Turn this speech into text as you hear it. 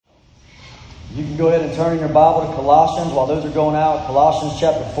You can go ahead and turn your Bible to Colossians while those are going out. Colossians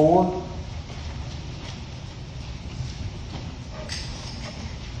chapter 4.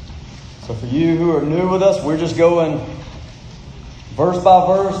 So for you who are new with us, we're just going verse by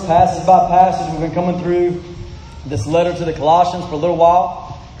verse, passage by passage. We've been coming through this letter to the Colossians for a little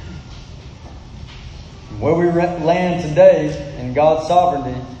while. Where we land today in God's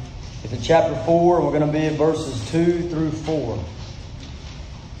sovereignty is in chapter 4. And we're going to be in verses 2 through 4.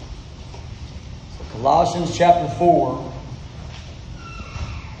 Colossians chapter 4.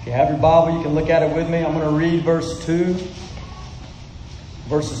 If you have your Bible, you can look at it with me. I'm going to read verses 2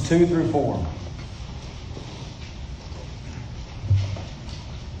 through 4.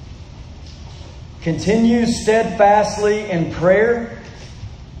 Continue steadfastly in prayer,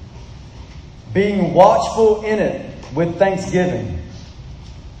 being watchful in it with thanksgiving.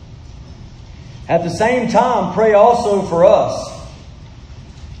 At the same time, pray also for us,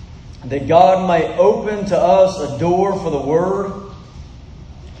 that God may open to us a door for the word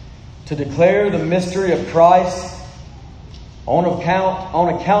to declare the mystery of Christ, on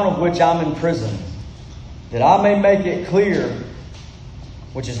account of which I'm in prison, that I may make it clear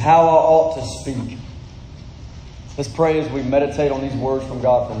which is how I ought to speak. Let's pray as we meditate on these words from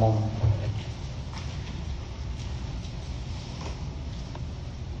God for a moment.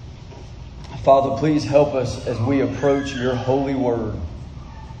 Father, please help us as we approach your holy word.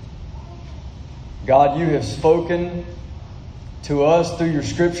 God, you have spoken to us through your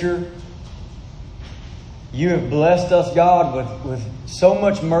scripture. You have blessed us, God, with so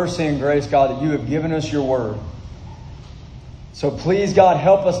much mercy and grace, God, that you have given us your word. So please, God,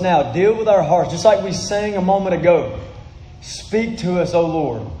 help us now. Deal with our hearts, just like we sang a moment ago. Speak to us, O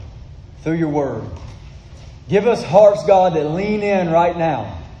Lord, through your word. Give us hearts, God, that lean in right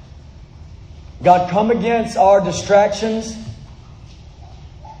now. God, come against our distractions.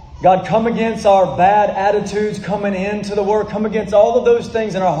 God, come against our bad attitudes coming into the word. Come against all of those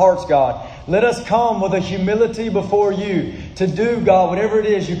things in our hearts, God. Let us come with a humility before you to do, God, whatever it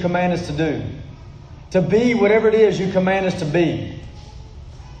is you command us to do. To be whatever it is you command us to be.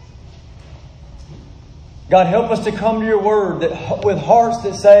 God, help us to come to your word with hearts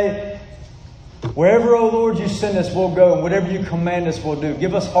that say, wherever, O Lord, you send us, we'll go. And whatever you command us, we'll do.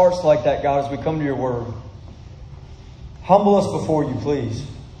 Give us hearts like that, God, as we come to your word. Humble us before you, please.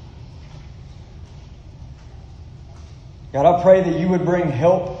 God, I pray that you would bring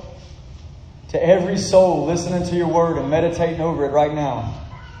help to every soul listening to your word and meditating over it right now.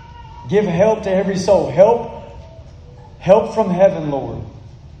 Give help to every soul. Help from heaven, Lord,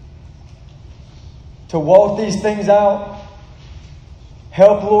 to walk these things out.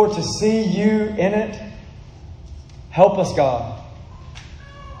 Help, Lord, to see you in it. Help us, God.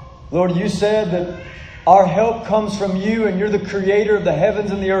 Lord, you said that our help comes from you, and you're the creator of the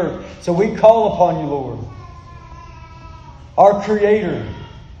heavens and the earth. So we call upon you, Lord. Our creator,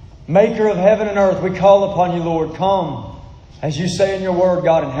 maker of heaven and earth, we call upon you, Lord. Come, as you say in your word,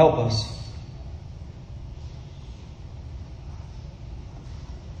 God, and help us.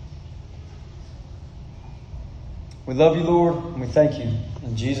 We love you, Lord, and we thank you.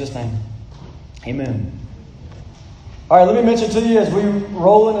 In Jesus' name, amen. All right, let me mention to you as we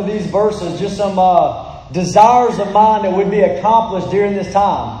roll into these verses just some desires of mine that would be accomplished during this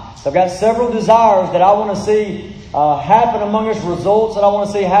time. So I've got several desires that I want to see happen among us, results that I want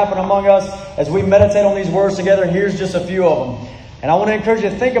to see happen among us as we meditate on these words together. Here's just a few of them. And I want to encourage you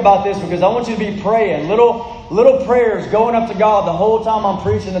to think about this, because I want you to be praying little prayers going up to God the whole time I'm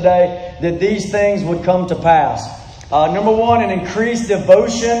preaching today, that these things would come to pass. Number one, an increased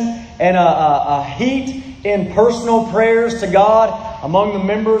devotion and a heat in personal prayers to God among the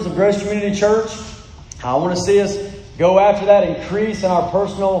members of Grace Community Church. I want to see us go after that increase in our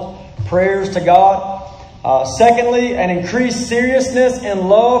personal prayers to God. Secondly, an increased seriousness and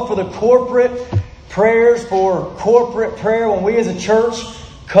love for the corporate prayers, for corporate prayer when we as a church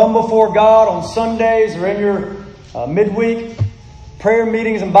come before God on Sundays or in your midweek prayer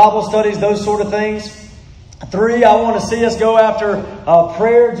meetings and Bible studies, those sort of things. 3, I want to see us go after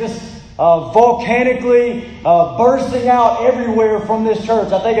prayer just volcanically bursting out everywhere from this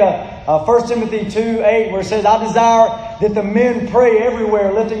church. I think 1 Timothy 2:8, where it says, I desire that the men pray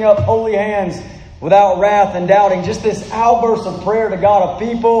everywhere, lifting up holy hands without wrath and doubting. Just this outburst of prayer to God, of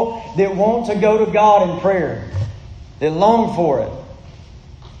people that want to go to God in prayer, that long for it.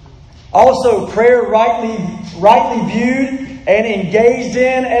 Also, prayer rightly viewed and engaged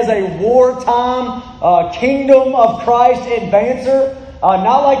in as a wartime kingdom of Christ advancer.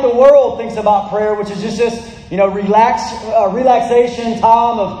 Not like the world thinks about prayer, which is just this, relaxation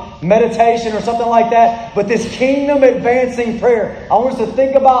time of meditation or something like that, but this kingdom advancing prayer. I want us to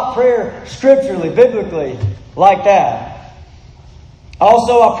think about prayer scripturally, biblically, like that.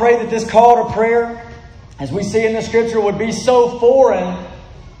 Also, I pray that this call to prayer, as we see in the scripture, would be so foreign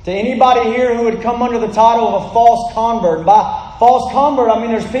to anybody here who would come under the title of a false convert. By false convert, I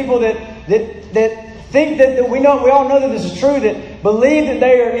mean there's people that think that we all know that this is true, that believe that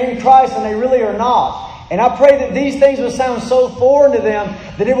they are in Christ and they really are not. And I pray that these things would sound so foreign to them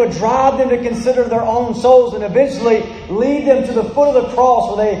that it would drive them to consider their own souls and eventually lead them to the foot of the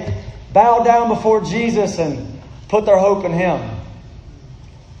cross where they bow down before Jesus and put their hope in Him.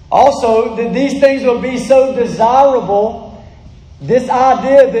 Also, that these things will be so desirable, this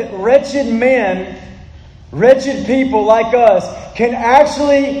idea that wretched men, wretched people like us can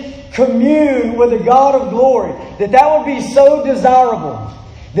actually commune with the God of glory, that would be so desirable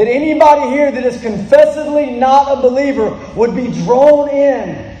that anybody here that is confessedly not a believer would be drawn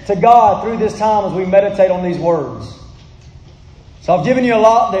in to God through this time as we meditate on these words. So I've given you a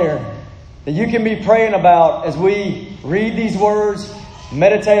lot there that you can be praying about as we read these words,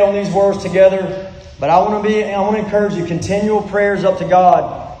 meditate on these words together. But I want to encourage you, continual prayers up to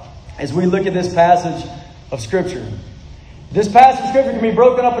God as we look at this passage of Scripture. This passage of Scripture can be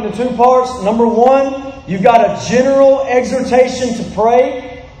broken up into two parts. Number one, you've got a general exhortation to pray.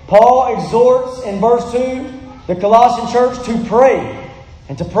 Paul exhorts in verse 2 the Colossian church to pray,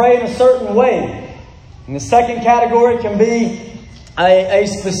 and to pray in a certain way. And the second category can be a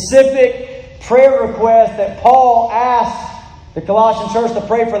specific prayer request that Paul asked the Colossian church to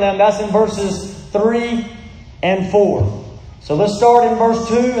pray for them. That's in verses 3 and 4. So let's start in verse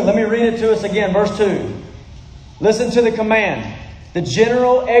 2, and let me read it to us again. Verse 2. Listen to the command, the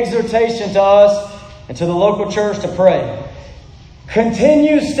general exhortation to us and to the local church to pray.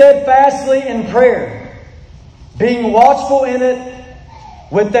 Continue steadfastly in prayer, being watchful in it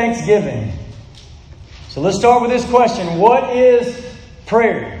with thanksgiving. So let's start with this question. What is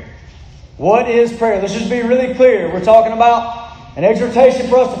prayer? What is prayer? Let's just be really clear. We're talking about an exhortation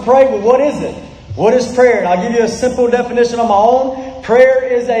for us to pray, but what is it? What is prayer? And I'll give you a simple definition of my own. Prayer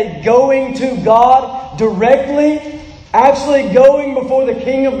is a going to God directly, actually going before the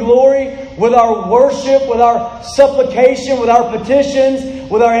King of Glory with our worship, with our supplication, with our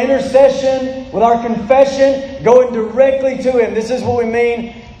petitions, with our intercession, with our confession, going directly to Him. This is what we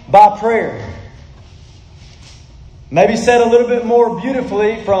mean by prayer. Maybe said a little bit more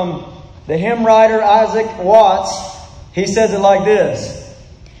beautifully from the hymn writer Isaac Watts. He says it like this.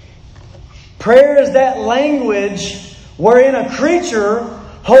 Prayer is that language wherein a creature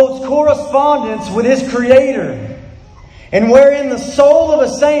holds correspondence with his Creator, and wherein the soul of a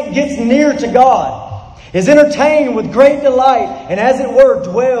saint gets near to God, is entertained with great delight, and as it were,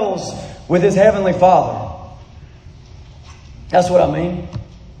 dwells with his heavenly Father. That's what I mean.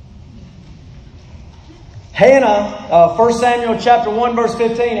 Hannah, 1 Samuel chapter 1, verse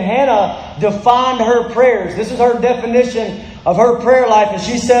 15, Hannah defined her prayers. This is her definition of her prayer life, and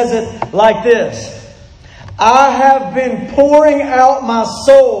she says it like this. I have been pouring out my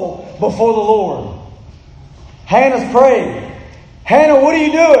soul before the Lord. Hannah's praying. Hannah, what are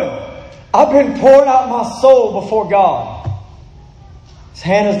you doing? I've been pouring out my soul before God. It's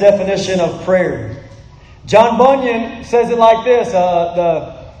Hannah's definition of prayer. John Bunyan says it like this.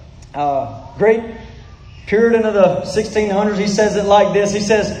 The great Puritan of the 1600s, he says it like this. He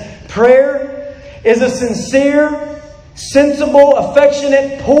says, prayer is a sincere, sensible,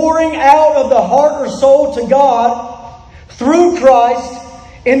 affectionate pouring out of the heart or soul to God through Christ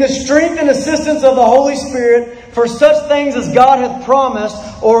in the strength and assistance of the Holy Spirit for such things as God hath promised,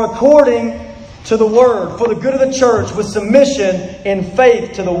 or according to the Word, for the good of the church, with submission in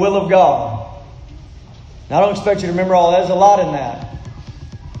faith to the will of God. Now, I don't expect you to remember all that. There's a lot in that.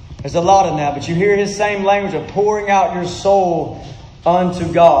 There's a lot in that. But you hear his same language of pouring out your soul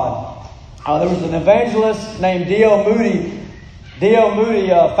unto God. There was an evangelist named D.L. Moody. D.L.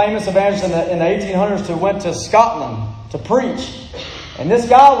 Moody, a famous evangelist in the 1800s, who went to Scotland to preach. And this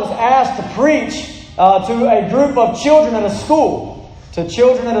guy was asked to preach to a group of children at a school. To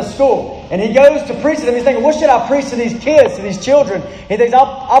children at a school. And he goes to preach to them. He's thinking, what should I preach to these kids, to these children? He thinks,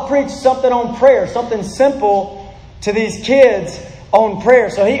 I'll preach something on prayer. Something simple to these kids on prayer.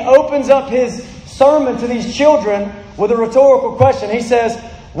 So he opens up his sermon to these children with a rhetorical question. He says,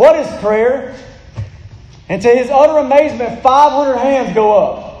 what is prayer? And to his utter amazement, 500 hands go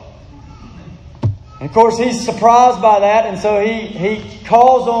up. And of course, he's surprised by that. And so he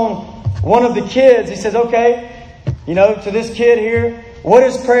calls on one of the kids. He says, okay, to this kid here, what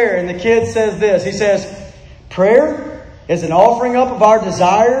is prayer? And the kid says this. He says, prayer is an offering up of our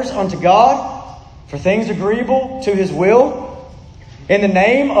desires unto God for things agreeable to His will. in the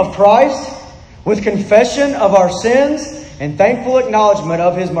name of Christ, with confession of our sins and thankful acknowledgement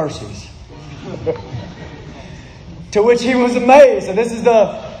of His mercies. To which he was amazed. And this is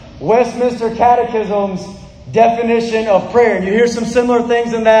the Westminster Catechism's definition of prayer. And you hear some similar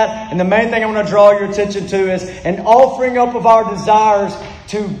things in that. And the main thing I want to draw your attention to is an offering up of our desires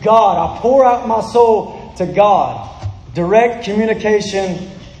to God. I pour out my soul to God. Direct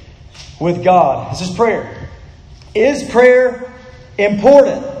communication with God. This is prayer. Is prayer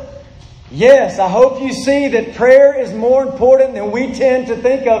important? Yes, I hope you see that prayer is more important than we tend to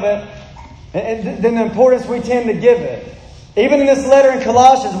think of it, and than the importance we tend to give it. Even in this letter in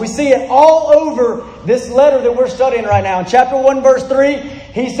Colossians, we see it all over this letter that we're studying right now. In chapter 1, verse 3,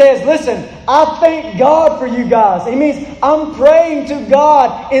 he says, listen, I thank God for you guys. He means I'm praying to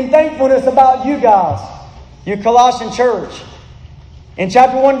God in thankfulness about you guys, you Colossian church. In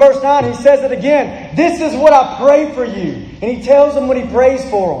chapter 1, verse 9, he says it again. This is what I pray for you. And he tells them what he prays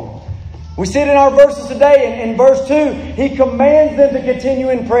for them. We see it in our verses today. In verse 2, he commands them to continue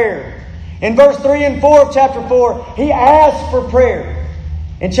in prayer. In verse 3 and 4 of chapter 4, he asks for prayer.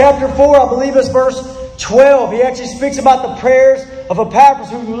 In chapter 4, I believe it's verse 12, he actually speaks about the prayers of Epaphras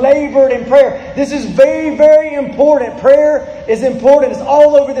who labored in prayer. This is very, very important. Prayer is important. It's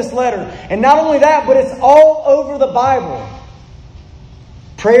all over this letter. And not only that, but it's all over the Bible.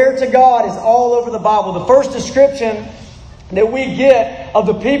 Prayer to God is all over the Bible. The first description that we get of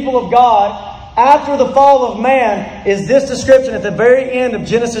the people of God after the fall of man is this description at the very end of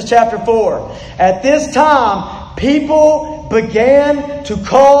Genesis chapter 4. At this time, people began to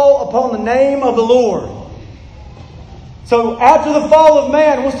call upon the name of the Lord. So after the fall of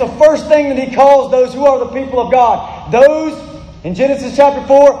man, what's the first thing that he calls those who are the people of God? Those, in Genesis chapter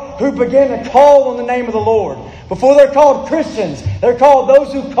 4, who began to call on the name of the Lord. Before they're called Christians, they're called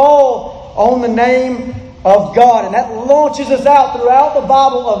those who call on the name of God. And that launches us out throughout the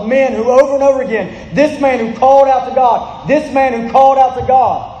Bible of men who over and over again, this man who called out to God, this man who called out to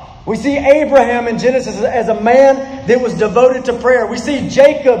God. We see Abraham in Genesis as a man that was devoted to prayer. We see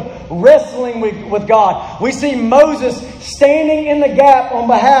Jacob wrestling with God. We see Moses standing in the gap on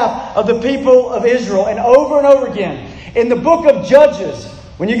behalf of the people of Israel. And over again, in the book of Judges,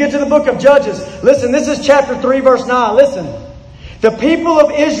 when you get to the book of Judges, listen, this is chapter 3, verse 9. Listen. The people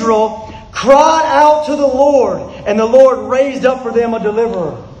of Israel cried out to the Lord, and the Lord raised up for them a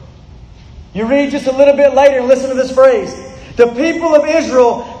deliverer. You read just a little bit later and listen to this phrase. The people of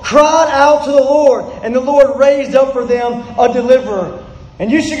Israel cried out to the Lord, and the Lord raised up for them a deliverer.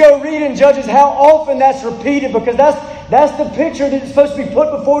 And you should go read in Judges how often that's repeated, because that's the picture that's supposed to be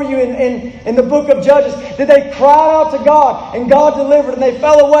put before you in the book of Judges. That they cried out to God and God delivered. And they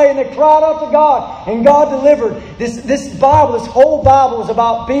fell away and they cried out to God and God delivered. This Bible, this whole Bible is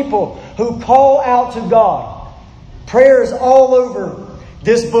about people who call out to God. Prayer is all over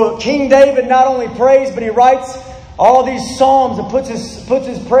this book. King David not only prays, but he writes all these psalms and puts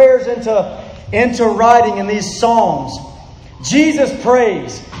his prayers into writing in these psalms. Jesus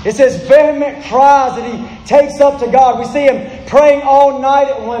prays. It says vehement cries that he takes up to God. We see him praying all night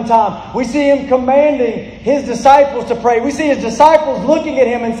at one time. We see him commanding his disciples to pray. We see his disciples looking at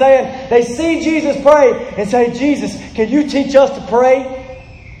him and saying, they see Jesus pray and say, Jesus, can you teach us to pray?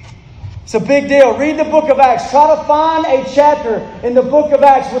 It's a big deal. Read the book of Acts. Try to find a chapter in the book of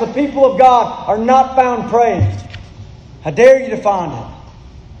Acts where the people of God are not found praying. I dare you to find it.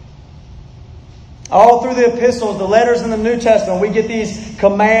 All through the epistles, the letters in the New Testament, we get these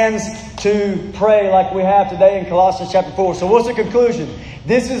commands to pray like we have today in Colossians chapter 4. So what's the conclusion?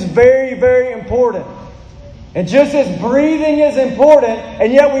 This is very, very important. And just as breathing is important,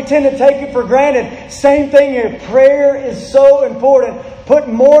 and yet we tend to take it for granted, same thing here. Prayer is so important. Put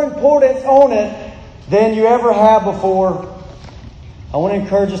more importance on it than you ever have before. I want to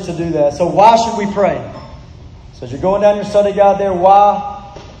encourage us to do that. So why should we pray? So as you're going down your study guide there, why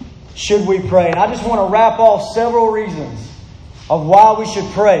should we pray? And I just want to wrap off several reasons of why we should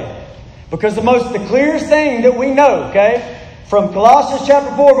pray. Because the clearest thing that we know, okay, from Colossians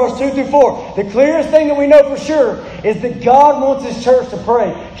chapter 4, verse 2 through 4, the clearest thing that we know for sure is that God wants His church to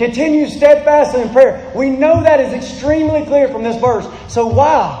pray. Continue steadfastly in prayer. We know that is extremely clear from this verse. So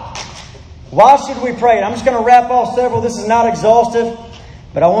why? Why should we pray? And I'm just going to wrap off several. This is not exhaustive,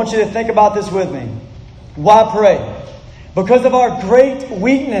 but I want you to think about this with me. Why pray? Because of our great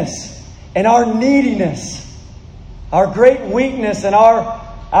weakness and our neediness. Our great weakness and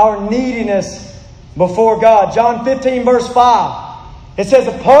our neediness before God. John 15 verse 5. It says,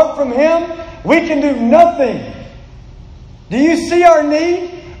 apart from Him, we can do nothing. Do you see our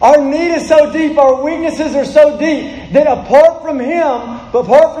need? Our need is so deep. Our weaknesses are so deep that apart from Him,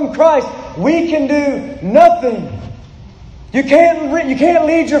 apart from Christ, we can do nothing. You can't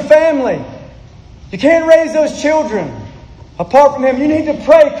lead your family. You can't raise those children apart from Him. You need to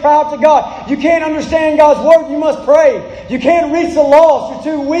pray, cry out to God. You can't understand God's Word, you must pray. You can't reach the lost,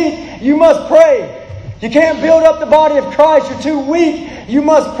 you're too weak, you must pray. You can't build up the body of Christ, you're too weak, you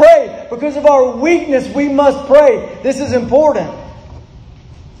must pray. Because of our weakness, we must pray. This is important.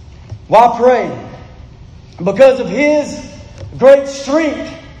 Why pray? Because of His great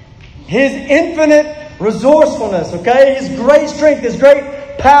strength, His infinite resourcefulness, okay? His great strength, His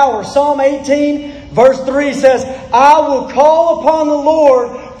great power. Psalm 18, verse 3 says, I will call upon the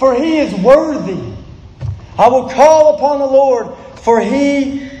Lord, for He is worthy. I will call upon the Lord, for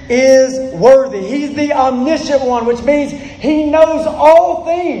He is worthy. He's the omniscient one, which means He knows all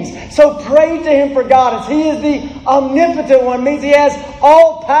things. So pray to Him for guidance. He is the omnipotent one, means He has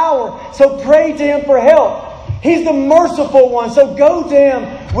all power. So pray to Him for help. He's the merciful one. So go to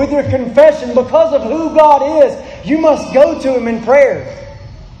Him with your confession. Because of who God is, you must go to Him in prayer.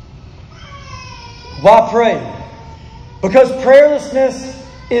 Why pray? Because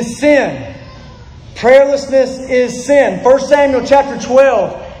prayerlessness is sin. Prayerlessness is sin. 1 Samuel chapter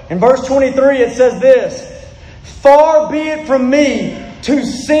 12 and verse 23, it says this, Far be it from me to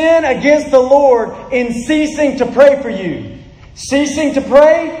sin against the Lord in ceasing to pray for you. Ceasing to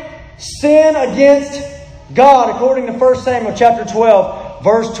pray, sin against God, according to 1 Samuel chapter 12,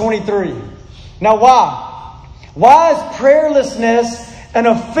 verse 23. Now why? Why is prayerlessness an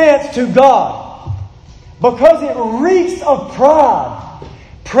offense to God? Because it reeks of pride.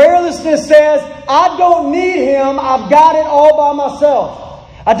 Prayerlessness says, I don't need Him, I've got it all by myself.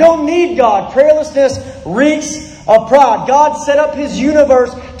 I don't need God. Prayerlessness reeks of pride. God set up His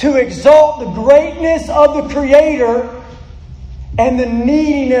universe to exalt the greatness of the Creator and the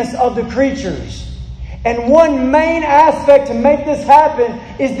neediness of the creatures. And one main aspect to make this happen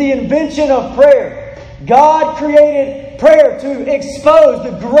is the invention of prayer. God created prayer to expose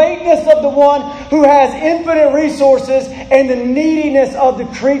the greatness of the one who has infinite resources and the neediness of the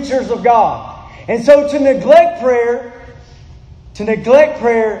creatures of God. And so to neglect prayer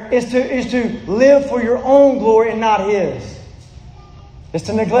is to live for your own glory and not His. It's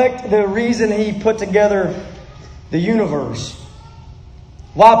to neglect the reason He put together the universe.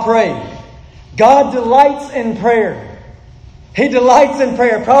 Why pray? God delights in prayer. He delights in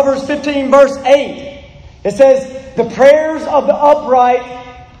prayer. Proverbs 15 verse 8. It says, the prayers of the upright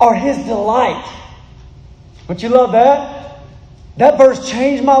are His delight. Don't you love that? That verse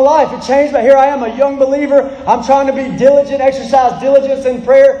changed my life. It changed my... Here I am, a young believer. I'm trying to be diligent, exercise diligence in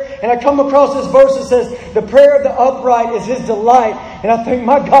prayer. And I come across this verse that says, the prayer of the upright is His delight. And I think,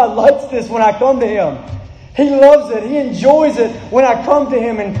 my God likes this when I come to Him. He loves it. He enjoys it when I come to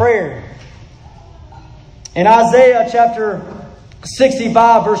Him in prayer. In Isaiah chapter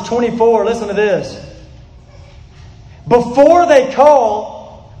 65, verse 24, listen to this. Before they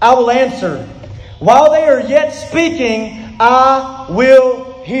call, I will answer. While they are yet speaking, I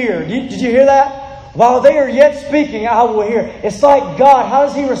will hear. Did you hear that? While they are yet speaking, I will hear. It's like God, how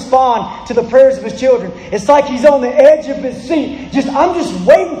does He respond to the prayers of His children? It's like He's on the edge of His seat. I'm just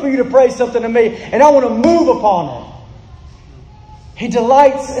waiting for you to pray something to me, and I want to move upon it. He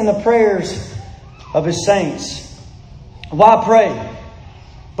delights in the prayers of His saints. Why pray?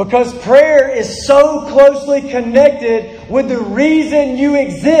 Because prayer is so closely connected with the reason you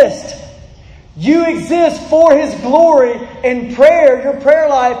exist. You exist for His glory, and prayer, your prayer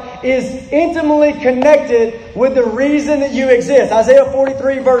life, is intimately connected with the reason that you exist. Isaiah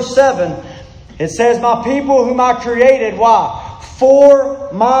 43 verse 7, it says, my people whom I created, why?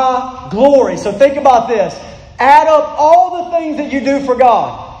 For my glory. So think about this. Add up all the things that you do for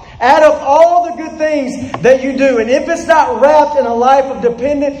God. Add up all the good things that you do. And if it's not wrapped in a life of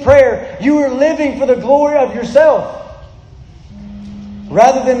dependent prayer, you are living for the glory of yourself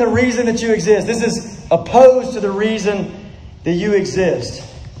rather than the reason that you exist. This is opposed to the reason that you exist.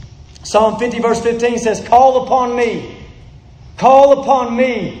 Psalm 50 verse 15 says, Call upon me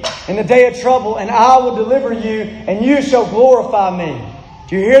in the day of trouble, and I will deliver you, and you shall glorify me.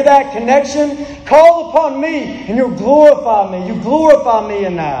 Do you hear that connection? Call upon me, and you'll glorify me. You glorify me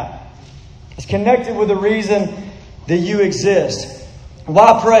in that. It's connected with the reason that you exist.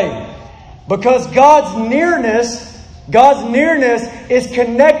 Why pray? Because God's nearness is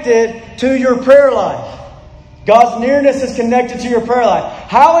connected to your prayer life. God's nearness is connected to your prayer life.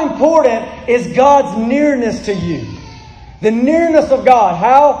 How important is God's nearness to you? The nearness of God.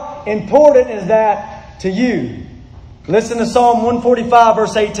 How important is that to you? Listen to Psalm 145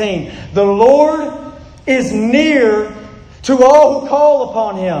 verse 18. The Lord is near to all who call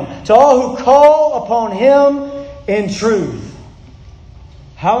upon Him. To all who call upon Him in truth.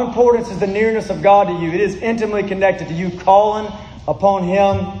 How important is the nearness of God to you? It is intimately connected to you calling upon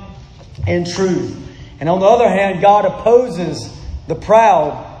Him in truth. And on the other hand, God opposes the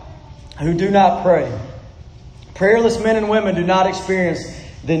proud who do not pray. Prayerless men and women do not experience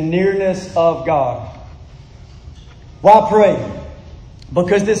the nearness of God. Why pray?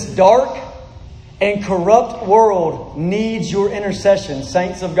 Because this dark and corrupt world needs your intercession,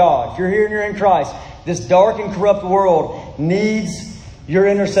 saints of God. If you're here and you're in Christ, this dark and corrupt world needs your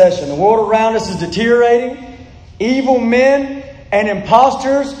intercession. The world around us is deteriorating. Evil men and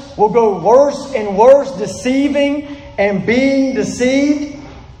imposters will go worse and worse, deceiving and being deceived.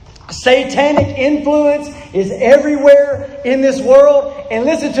 Satanic influence is everywhere in this world. And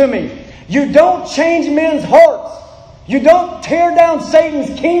listen to me, you don't change men's hearts. You don't tear down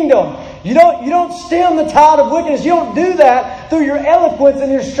Satan's kingdom. You don't stem the tide of wickedness. You don't do that through your eloquence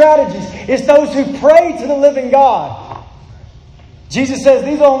and your strategies. It's those who pray to the living God. Jesus says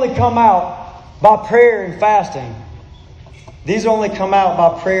these only come out by prayer and fasting. These only come out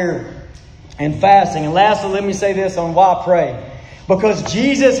by prayer and fasting. And lastly, let me say this on why pray. Because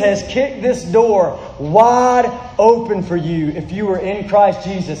Jesus has kicked this door wide open for you if you are in Christ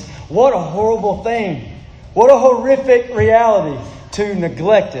Jesus. What a horrible thing. What a horrific reality to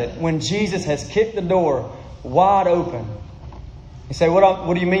neglect it when Jesus has kicked the door wide open. You say,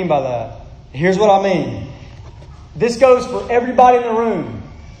 what do you mean by that? Here's what I mean. This goes for everybody in the room.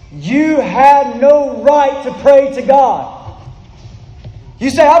 You had no right to pray to God. You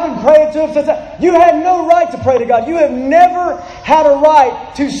say, I've been praying to Him since you had no right to pray to God. You have never had a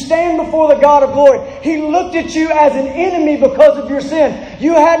right to stand before the God of glory. He looked at you as an enemy because of your sin.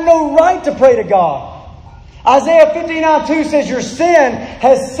 You had no right to pray to God. Isaiah 59:2 says your sin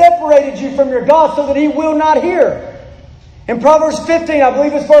has separated you from your God so that He will not hear. In Proverbs 15, I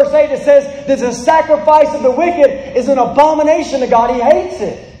believe it's verse 8, it says that the sacrifice of the wicked is an abomination to God. He hates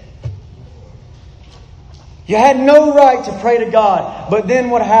it. You had no right to pray to God. But then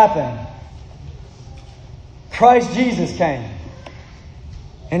what happened? Christ Jesus came.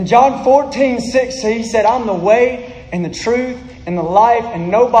 In John 14:6, He said, I'm the way and the truth and the life, and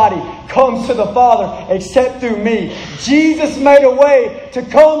nobody comes to the Father except through me. Jesus made a way to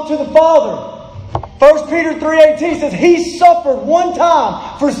come to the Father. 1 Peter 3:18 says He suffered one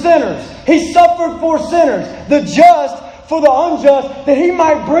time for sinners. He suffered for sinners, the just for the unjust, that He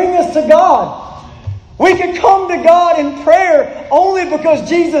might bring us to God. We can come to God in prayer only because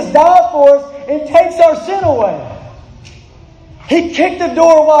Jesus died for us and takes our sin away. He kicked the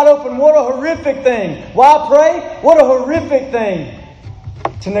door wide open. What a horrific thing. Why pray? What a horrific thing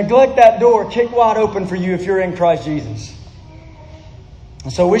to neglect that door kicked wide open for you if you're in Christ Jesus.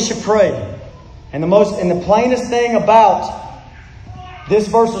 And so we should pray. And the plainest thing about this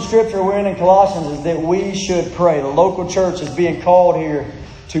verse of Scripture we're in Colossians is that we should pray. The local church is being called here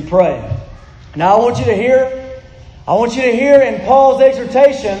to pray. Now I want you to hear in Paul's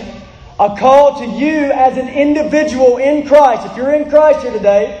exhortation a call to you as an individual in Christ. If you're in Christ here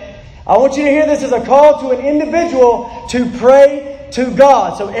today, I want you to hear this as a call to an individual to pray to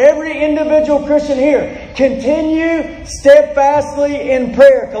God. So every individual Christian here, continue steadfastly in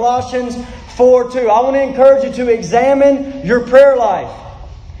prayer. Colossians 4:2. I want to encourage you to examine your prayer life.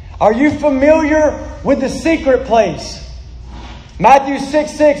 Are you familiar with the secret place? Matthew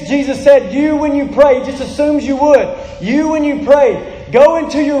 6:6, Jesus said, you when you pray, he just assumes you would. You when you pray, go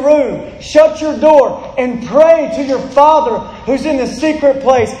into your room, shut your door, and pray to your Father who's in the secret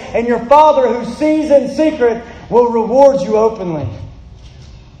place. And your Father who sees in secret will reward you openly.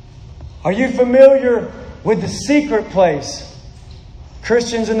 Are you familiar with the secret place?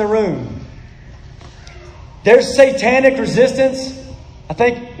 Christians in the room. There's satanic resistance. I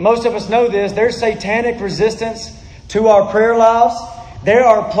think most of us know this. There's satanic resistance to our prayer lives. There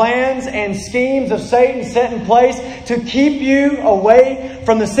are plans and schemes of Satan set in place to keep you away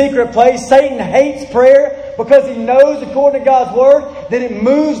from the secret place. Satan hates prayer because he knows, according to God's Word, that it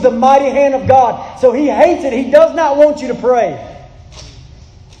moves the mighty hand of God. So he hates it. He does not want you to pray.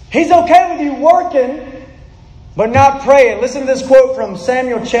 He's okay with you working, but not praying. Listen to this quote from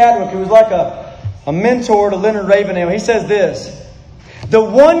Samuel Chadwick, who was like a mentor to Leonard Ravenhill. He says this: the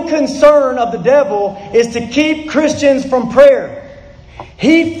one concern of the devil is to keep Christians from prayer.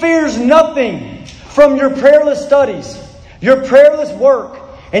 He fears nothing from your prayerless studies, your prayerless work,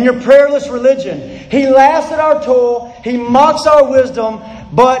 and your prayerless religion. He laughs at our toil, he mocks our wisdom,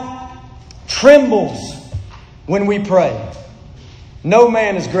 but trembles when we pray. No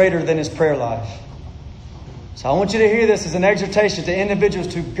man is greater than his prayer life. So I want you to hear this as an exhortation to individuals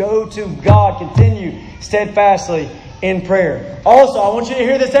to go to God, continue steadfastly in prayer. Also, I want you to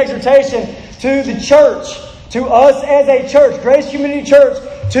hear this exhortation to the church to us as a church, Grace Community Church,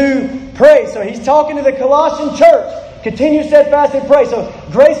 to pray. So he's talking to the Colossian church. Continue steadfastly to pray. So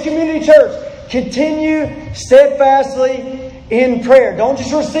Grace Community Church, continue steadfastly in prayer. Don't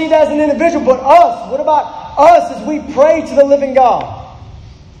just receive that as an individual, but us. What about us as we pray to the living God?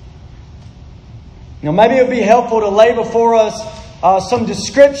 Maybe it would be helpful to lay before us some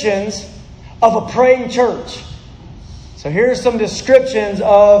descriptions of a praying church. So here are some descriptions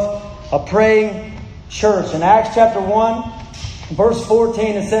of a praying church. In Acts chapter 1, verse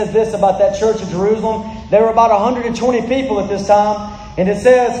 14, it says this about that church of Jerusalem. There were about 120 people at this time. And it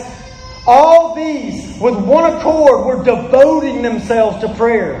says, all these with one accord were devoting themselves to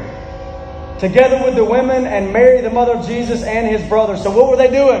prayer, together with the women and Mary, the mother of Jesus, and his brothers. So what were they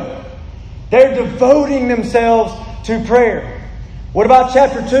doing? They're devoting themselves to prayer. What about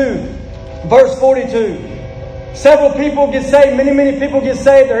chapter 2, verse 42? Several people get saved. Many people get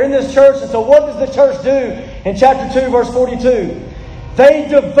saved. They're in this church. And so what does the church do in chapter 2, verse 42? They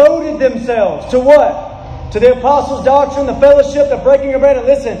devoted themselves to what? To the apostles' doctrine, the fellowship, the breaking of bread, and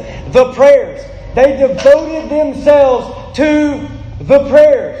listen, the prayers. They devoted themselves to the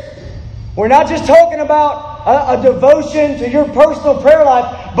prayers. We're not just talking about a devotion to your personal prayer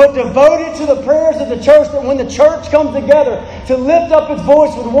life, but devoted to the prayers of the church, that when the church comes together to lift up its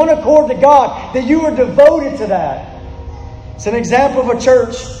voice with one accord to God, that you are devoted to that. It's an example of a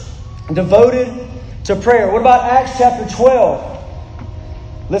church devoted to prayer. What about Acts chapter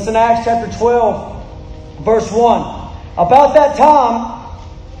 12? Listen to Acts chapter 12, verse 1. About that time,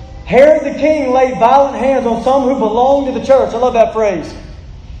 Herod the king laid violent hands on some who belonged to the church. I love that phrase.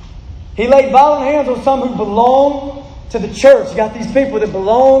 He laid violent hands on some who belonged to the church. You got these people that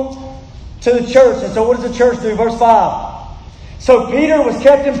belonged to the church. And so what does the church do? Verse 5. So Peter was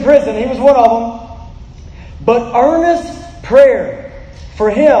kept in prison. He was one of them. But earnest prayer for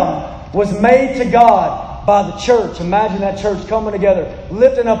him was made to God by the church. Imagine that church coming together,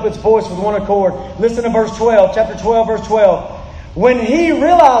 lifting up its voice with one accord. Listen to verse 12, chapter 12, verse 12. When he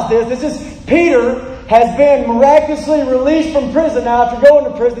realized this is Peter has been miraculously released from prison now after going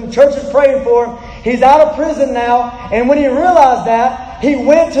to prison. The church is praying for him. He's out of prison now. And when he realized that, he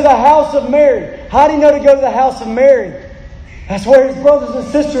went to the house of Mary. How do you know to go to the house of Mary? That's where his brothers and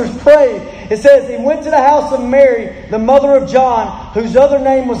sisters prayed. It says he went to the house of Mary, the mother of John, whose other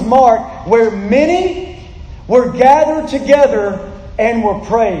name was Mark, where many were gathered together and were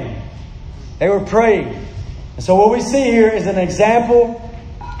praying. They were praying. And so what we see here is an example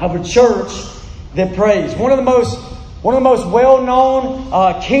of a church that prays. One of the most well-known,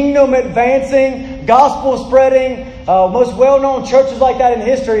 kingdom-advancing, gospel-spreading, most well-known churches like that in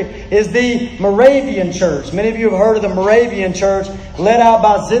history is the Moravian Church. Many of you have heard of the Moravian Church, led out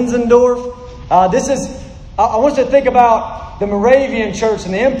by Zinzendorf. I want you to think about the Moravian Church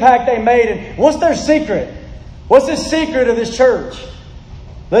and the impact they made. And what's their secret? What's the secret of this church?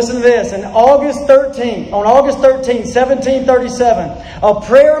 Listen to this. On August 13, 1737, a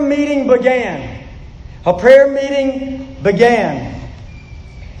prayer meeting began. A prayer meeting began.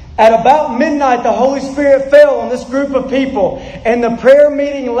 At about midnight, the Holy Spirit fell on this group of people, and the prayer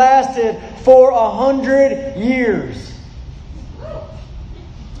meeting lasted for 100 years.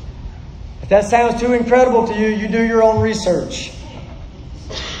 If that sounds too incredible to you, you do your own research.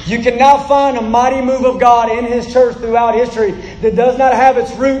 You cannot find a mighty move of God in His church throughout history that does not have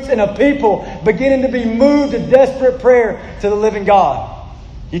its roots in a people beginning to be moved to desperate prayer to the living God.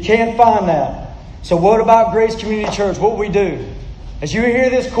 You can't find that. So what about Grace Community Church? What we do? As you hear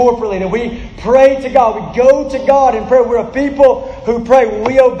this corporately, that we pray to God. We go to God in prayer. We're a people who pray.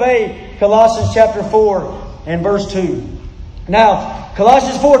 We obey Colossians chapter 4 and verse 2. Now,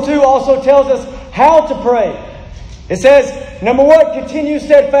 Colossians 4:2 also tells us how to pray. It says, number 1, continue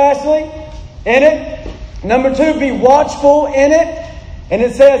steadfastly in it. Number 2, be watchful in it. And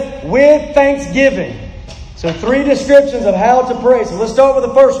it says, with thanksgiving. So 3 descriptions of how to pray. So let's start with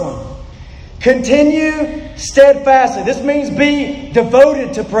the first one. Continue steadfastly. This means be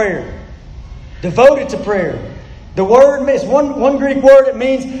devoted to prayer. Devoted to prayer. The word is one Greek word. It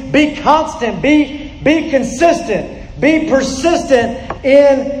means be constant, be consistent, be persistent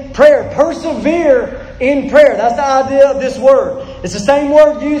in prayer. Persevere in prayer. That's the idea of this word. It's the same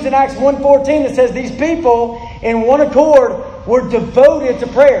word used in Acts 1:14 that says these people in one accord were devoted to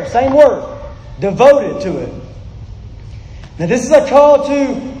prayer. Same word. Devoted to it. Now this is a call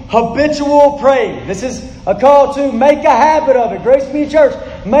to habitual praying. This is a call to make a habit of it. Grace Community Church,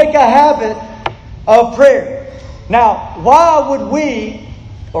 make a habit of prayer. Now, why would the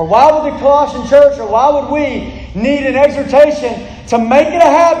Colossian church, or why would we need an exhortation to make it a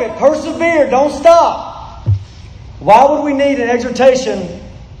habit? Persevere, don't stop. Why would we need an exhortation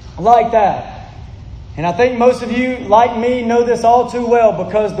like that? And I think most of you, like me, know this all too well,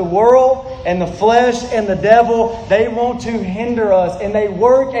 because the world and the flesh and the devil, they want to hinder us, and they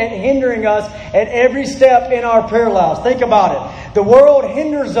work at hindering us at every step in our prayer lives. Think about it. The world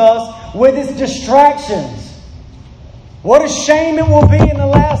hinders us with its distractions. What a shame it will be in the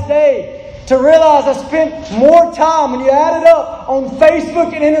last day to realize I spent more time, when you add it up, on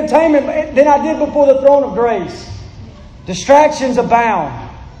Facebook and entertainment than I did before the throne of grace. Distractions abound.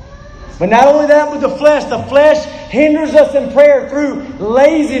 But not only that, with the flesh hinders us in prayer through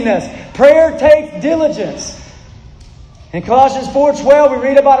laziness. Prayer takes diligence. In Colossians 4:12, we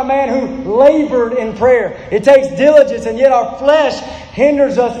read about a man who labored in prayer. It takes diligence, and yet our flesh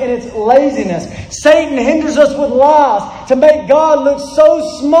hinders us in its laziness. Satan hinders us with lies to make God look so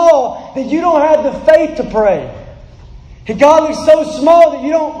small that you don't have the faith to pray. God looks so small that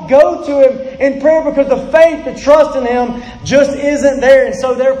you don't go to Him in prayer because the faith to trust in Him just isn't there. And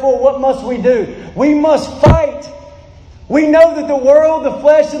so therefore, what must we do? We must fight. We know that the world, the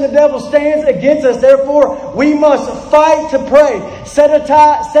flesh, and the devil stands against us. Therefore, we must fight to pray. Set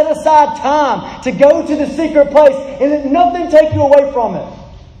aside time to go to the secret place and let nothing take you away from it.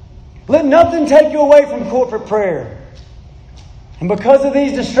 Let nothing take you away from corporate prayer. And because of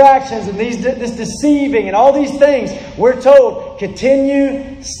these distractions and this deceiving and all these things, we're told,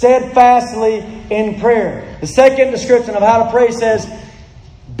 continue steadfastly in prayer. The second description of how to pray says,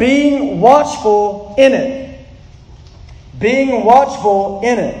 being watchful in it. Being watchful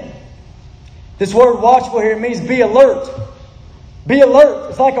in it. This word watchful here means be alert. Be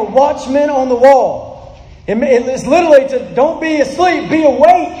alert. It's like a watchman on the wall. It's literally to don't be asleep, be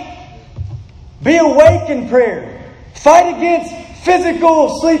awake. Be awake in prayer. Fight against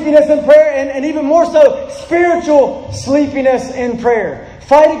physical sleepiness in prayer, and even more so, spiritual sleepiness in prayer.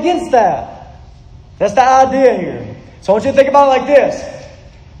 Fight against that. That's the idea here. So I want you to think about it like this.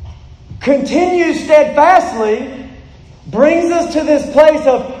 Continue steadfastly brings us to this place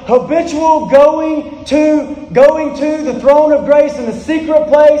of habitual going to the throne of grace in the secret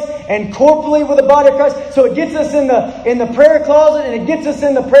place and corporally with the body of Christ. So it gets us in the prayer closet, and it gets us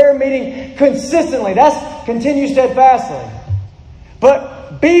in the prayer meeting consistently. That's continue steadfastly.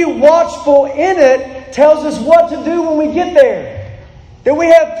 But be watchful in it tells us what to do when we get there. That we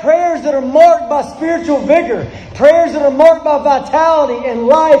have prayers that are marked by spiritual vigor. Prayers that are marked by vitality and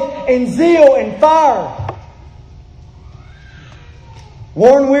life and zeal and fire.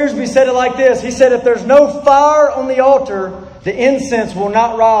 Warren Wiersbe said it like this. He said, if there's no fire on the altar, the incense will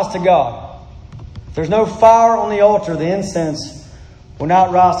not rise to God. If there's no fire on the altar, the incense will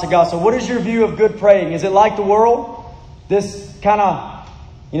not rise to God. So what is your view of good praying? Is it like the world? This kind of,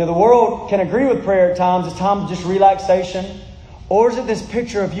 the world can agree with prayer at times. It's time of just relaxation. Or is it this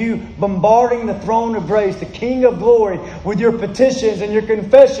picture of you bombarding the throne of grace, the King of glory, with your petitions and your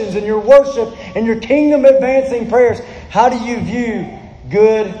confessions and your worship and your kingdom advancing prayers? How do you view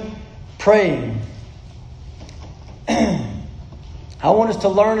good praying? I want us to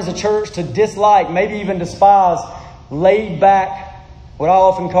learn as a church to dislike, maybe even despise, laid back, what I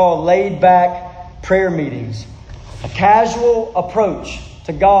often call laid back prayer meetings. A casual approach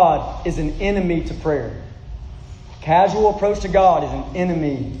to God is an enemy to prayer. A casual approach to God is an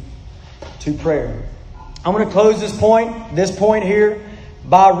enemy to prayer. I'm going to close this point here,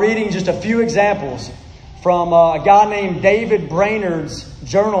 by reading just a few examples from a guy named David Brainerd's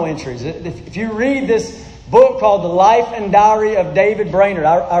journal entries. If you read this book called The Life and Diary of David Brainerd,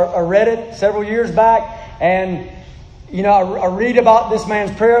 I read it several years back, and I read about this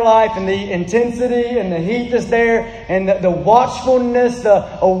man's prayer life and the intensity and the heat that's there and the watchfulness,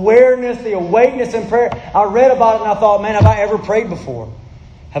 the awareness, the awakeness in prayer. I read about it and I thought, man, have I ever prayed before?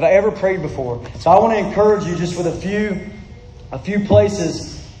 Have I ever prayed before? So I want to encourage you just with a few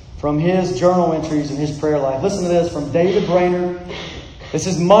places from his journal entries and his prayer life. Listen to this from David Brainerd. This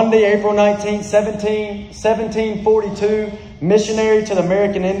is Monday, April 19th, 1742, missionary to the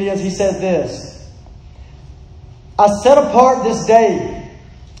American Indians. He says this: I set apart this day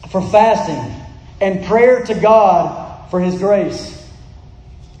for fasting and prayer to God for His grace,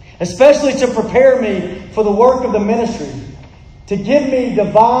 especially to prepare me for the work of the ministry, to give me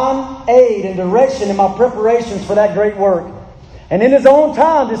divine aid and direction in my preparations for that great work, and in His own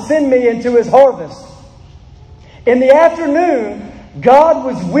time to send me into His harvest. In the afternoon, God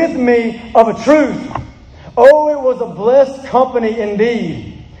was with me of a truth. Oh, it was a blessed company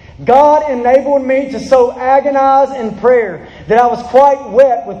indeed. God enabled me to so agonize in prayer that I was quite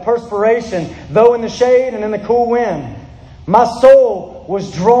wet with perspiration, though in the shade and in the cool wind. My soul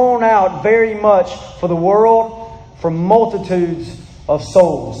was drawn out very much for the world, for multitudes of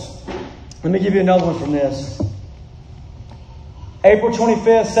souls. Let me give you another one from this. April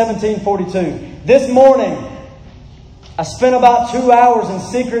 25th, 1742. This morning, I spent about 2 hours in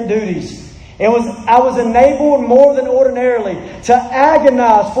secret duties. I was enabled more than ordinarily to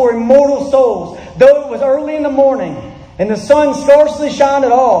agonize for immortal souls, though it was early in the morning and the sun scarcely shined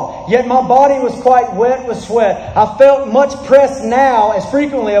at all. Yet my body was quite wet with sweat. I felt much pressed now, as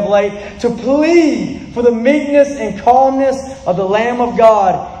frequently of late, to plead for the meekness and calmness of the Lamb of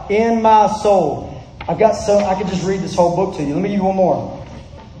God in my soul. I could just read this whole book to you. Let me give you one more.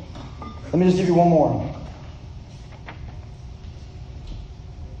 Let me just give you one more.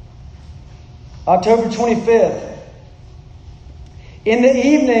 October 25th. In the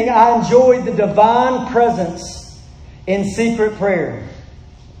evening, I enjoyed the divine presence in secret prayer.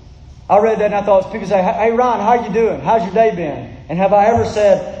 I read that and I thought, people say, hey Ron, how are you doing? How's your day been? And have I ever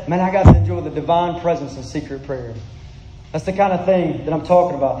said, man, I got to enjoy the divine presence in secret prayer? That's the kind of thing that I'm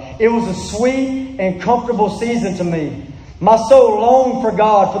talking about. It was a sweet and comfortable season to me. My soul longed for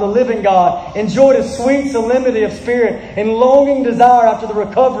God, for the living God, enjoyed a sweet solemnity of spirit and longing desire after the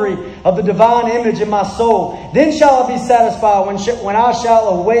recovery of the divine image in my soul. Then shall I be satisfied when I shall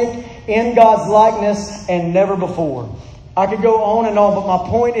awake in God's likeness and never before. I could go on and on, but my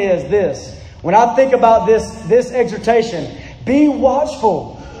point is this. When I think about this exhortation, be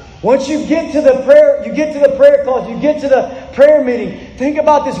watchful. Once you get to the prayer, you get to the prayer clause, you get to the prayer meeting, think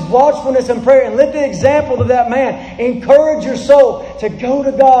about this watchfulness in prayer and let the example of that man encourage your soul to go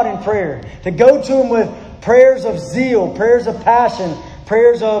to God in prayer, to go to Him with prayers of zeal, prayers of passion,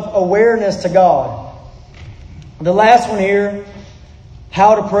 prayers of awareness to God. The last one here,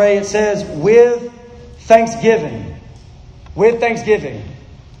 how to pray, it says, with thanksgiving. With thanksgiving.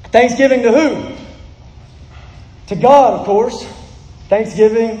 Thanksgiving to who? To God, of course.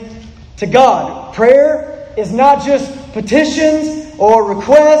 Thanksgiving to God. Prayer is not just petitions or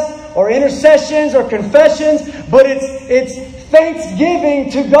requests or intercessions or confessions, but it's thanksgiving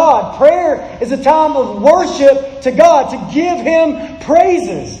to God. Prayer is a time of worship to God, to give Him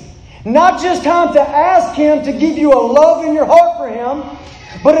praises. Not just time to ask Him to give you a love in your heart for Him,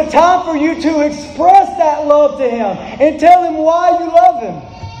 but a time for you to express that love to Him and tell Him why you love Him.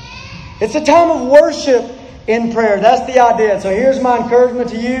 It's a time of worship in prayer. That's the idea. So here's my encouragement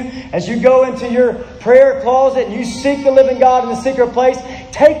to you. As you go into your prayer closet and you seek the living God in the secret place,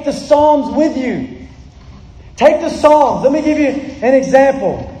 take the Psalms with you. Take the Psalms. Let me give you an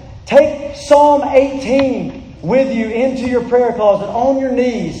example. Take Psalm 18 with you into your prayer closet on your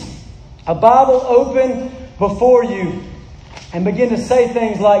knees. A Bible open before you. And begin to say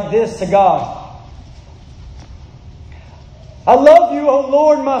things like this to God. I love you, O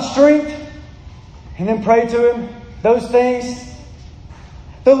Lord, my strength. And then pray to Him those things.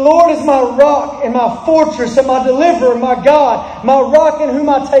 The Lord is my rock and my fortress and my deliverer, my God, my rock in whom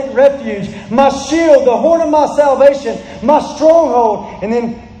I take refuge, my shield, the horn of my salvation, my stronghold. And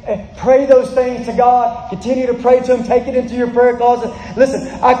then pray those things to God. Continue to pray to Him. Take it into your prayer closet. Listen,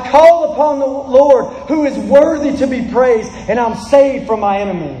 I call upon the Lord who is worthy to be praised, and I'm saved from my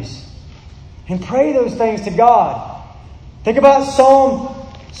enemies. And pray those things to God. Think about Psalm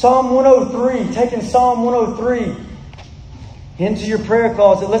 103, taking Psalm 103 into your prayer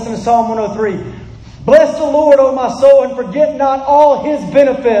closet. Listen to Psalm 103. Bless the Lord, O my soul, and forget not all His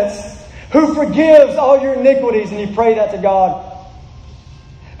benefits, who forgives all your iniquities, and you pray that to God.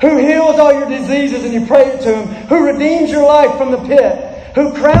 Who heals all your diseases, and you pray it to Him. Who redeems your life from the pit.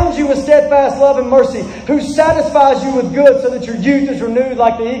 Who crowns you with steadfast love and mercy. Who satisfies you with good so that your youth is renewed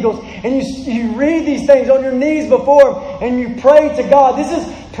like the eagles. And you read these things on your knees before Him and you pray to God. This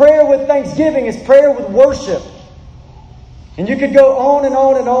is prayer with thanksgiving. It's prayer with worship. And you could go on and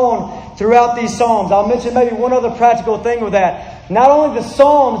on and on throughout these Psalms. I'll mention maybe one other practical thing with that. Not only the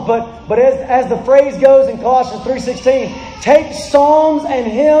Psalms, but as the phrase goes in Colossians 3:16, take psalms and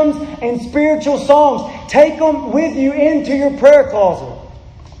hymns and spiritual songs. Take them with you into your prayer closet.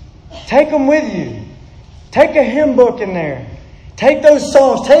 Take them with you. Take a hymn book in there. Take those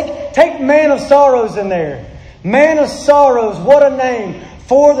songs. Take Man of Sorrows in there. Man of Sorrows, what a name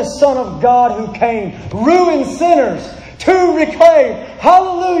for the Son of God who came. Ruined sinners to reclaim.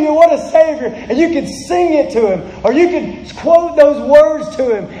 Hallelujah, what a Savior. And you could sing it to Him. Or you could quote those words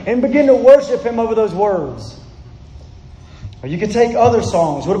to Him and begin to worship Him over those words. Or you could take other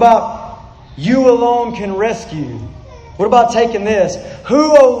songs. What about You Alone Can Rescue? What about taking this?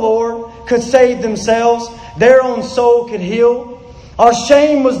 Who, O Lord, could save themselves? Their own soul could heal. Our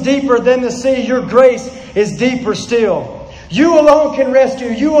shame was deeper than the sea. Your grace is deeper still. You alone can rescue.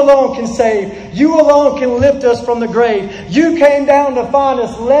 You alone can save. You alone can lift us from the grave. You came down to find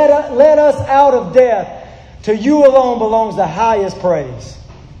us. Let us out of death. To You alone belongs the highest praise.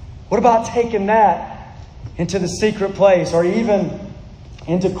 What about taking that into the secret place or even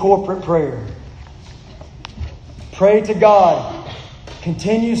into corporate prayer. Pray to God.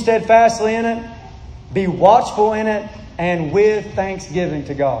 Continue steadfastly in it. Be watchful in it. And with thanksgiving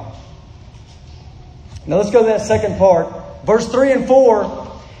to God. Now let's go to that second part. Verse 3 and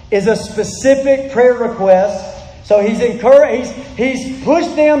 4 is a specific prayer request. So he's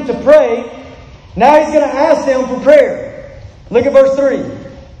pushed them to pray. Now he's going to ask them for prayer. Look at verse 3.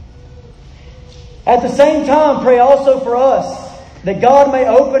 At the same time, pray also for us, that God may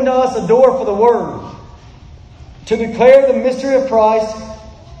open to us a door for the word, to declare the mystery of Christ,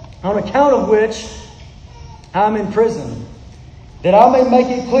 on account of which I am in prison, that I may make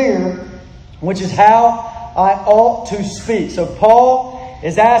it clear, which is how I ought to speak. So Paul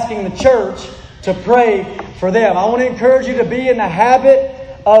is asking the church to pray for them. I want to encourage you to be in the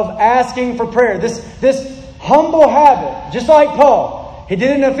habit of asking for prayer. This humble habit, just like Paul. He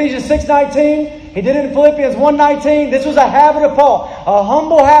did it in Ephesians 6:19. He did it in Philippians 1:19. This was a habit of Paul. A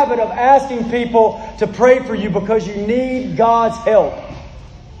humble habit of asking people to pray for you because you need God's help.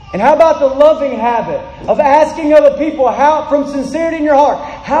 And how about the loving habit of asking other people, how, from sincerity in your heart,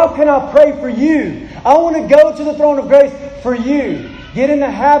 how can I pray for you? I want to go to the throne of grace for you. Get in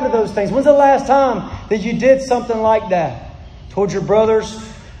the habit of those things. When's the last time that you did something like that towards your brothers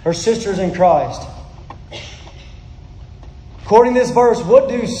or sisters in Christ? According to this verse,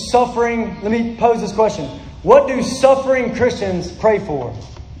 let me pose this question. What do suffering Christians pray for?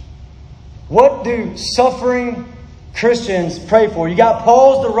 What do suffering Christians pray for? You got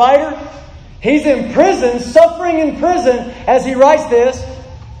Paul's the writer. He's in prison, suffering in prison as he writes this.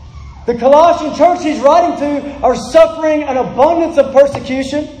 The Colossian church he's writing to are suffering an abundance of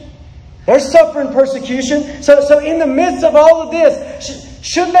persecution. They're suffering persecution. So in the midst of all of this,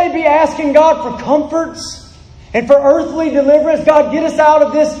 shouldn't they be asking God for comforts and for earthly deliverance? God, get us out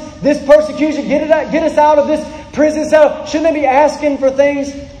of this persecution. Get us out of this prison cell. Shouldn't they be asking for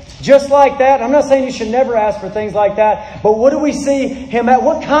things just like that? I'm not saying you should never ask for things like that. But what do we see him at?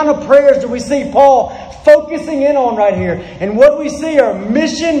 What kind of prayers do we see Paul focusing in on right here? And what we see are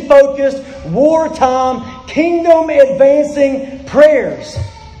mission-focused, wartime, kingdom-advancing prayers.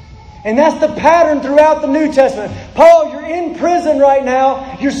 And that's the pattern throughout the New Testament. Paul, you're in prison right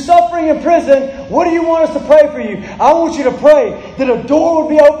now. You're suffering in prison. What do you want us to pray for you? I want you to pray that a door would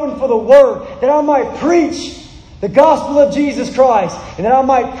be opened for the Word, that I might preach the gospel of Jesus Christ, and that I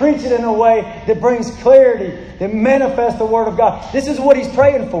might preach it in a way that brings clarity, that manifests the Word of God. This is what he's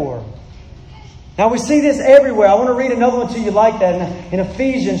praying for. Now we see this everywhere. I want to read another one to you like that in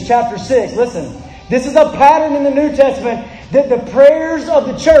Ephesians chapter 6. Listen, this is a pattern in the New Testament that the prayers of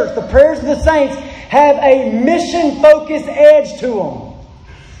the church, the prayers of the saints, have a mission-focused edge to them.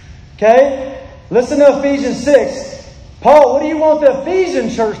 Okay? Listen to Ephesians 6. Paul, what do you want the Ephesian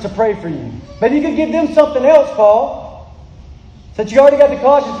church to pray for you? Maybe you could give them something else, Paul. Since you already got the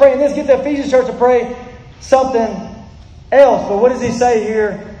Colossians praying this, get the Ephesian church to pray something else. But what does he say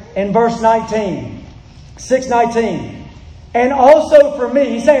here in verse 19? 6:19. And also for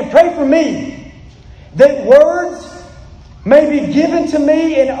me. He's saying, pray for me, that words may be given to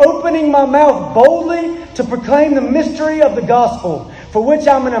me in opening my mouth boldly to proclaim the mystery of the gospel, for which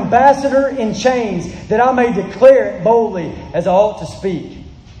I'm an ambassador in chains, that I may declare it boldly as I ought to speak.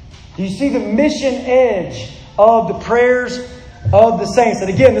 Do you see the mission edge of the prayers of the saints? And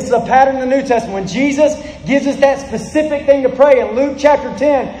again, this is a pattern in the New Testament. When Jesus gives us that specific thing to pray in Luke chapter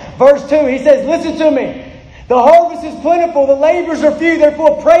 10, verse 2, he says, listen to me. The harvest is plentiful, the laborers are few.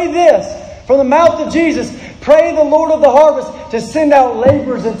 Therefore pray this from the mouth of Jesus. Pray the Lord of the harvest to send out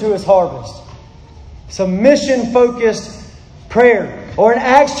laborers into his harvest. It's a mission-focused prayer. Or in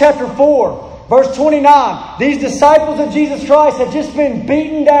Acts chapter 4, verse 29, these disciples of Jesus Christ have just been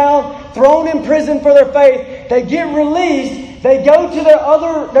beaten down, thrown in prison for their faith. They get released. They go to their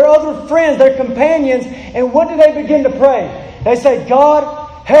other friends, their companions, and what do they begin to pray? They say,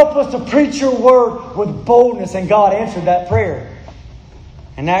 God, help us to preach your word with boldness. And God answered that prayer.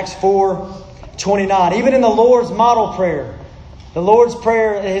 In Acts 4:29, even in the Lord's model prayer, the Lord's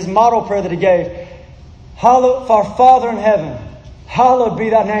prayer, his model prayer that he gave, hallowed, our Father in heaven, hallowed be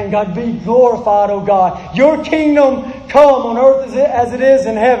thy name. God, be glorified, O God. Your kingdom come on earth as it is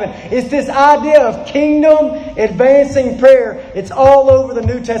in heaven. It's this idea of kingdom advancing prayer. It's all over the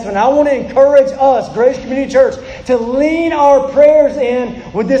New Testament. I want to encourage us, Grace Community Church, to lean our prayers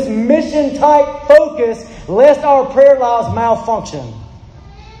in with this mission-type focus, lest our prayer lives malfunction.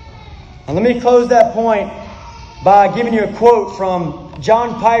 And let me close that point by giving you a quote from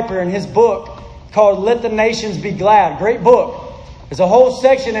John Piper in his book called Let the Nations Be Glad. Great book. There's a whole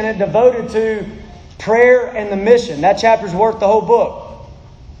section in it devoted to prayer and the mission. That chapter's worth the whole book.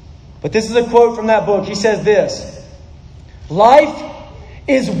 But this is a quote from that book. He says this: "Life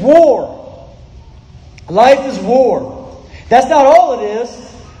is war. Life is war." That's not all it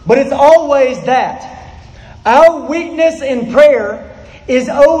is, but it's always that. Our weakness in prayer is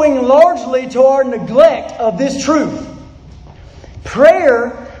owing largely to our neglect of this truth.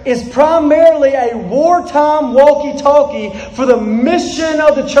 Prayer is primarily a wartime walkie-talkie for the mission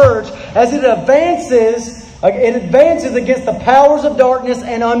of the church as it advances against the powers of darkness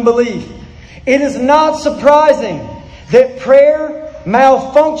and unbelief. It is not surprising that prayer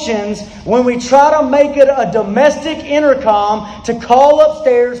malfunctions when we try to make it a domestic intercom to call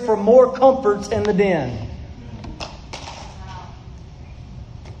upstairs for more comforts in the den.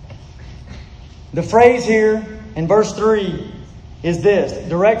 The phrase here in verse 3 is this,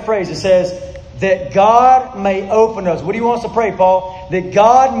 direct phrase. It says, that God may open us. What do you want us to pray, Paul? That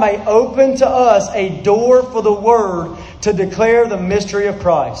God may open to us a door for the Word to declare the mystery of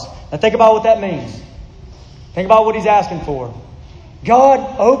Christ. Now think about what that means. Think about what he's asking for.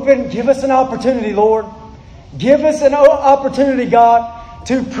 God, give us an opportunity, Lord. Give us an opportunity, God,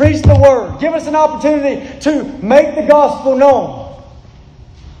 to preach the Word. Give us an opportunity to make the gospel known.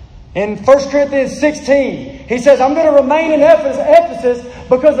 In 1 Corinthians 16, he says, I'm going to remain in Ephesus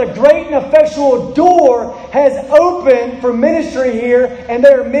because a great and effectual door has opened for ministry here, and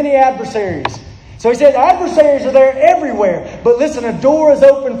there are many adversaries. So he says adversaries are there everywhere. But listen, a door is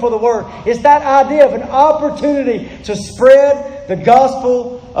open for the Word. It's that idea of an opportunity to spread the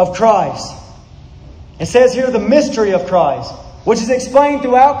gospel of Christ. It says here the mystery of Christ, which is explained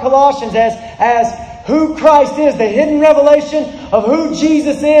throughout Colossians as who Christ is, the hidden revelation of who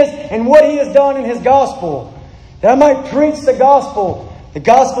Jesus is and what He has done in His gospel. That I might preach the gospel. The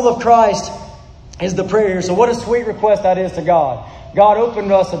gospel of Christ is the prayer here. So what a sweet request that is to God. God,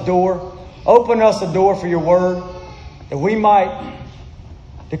 open us a door. Open us a door for your word, that we might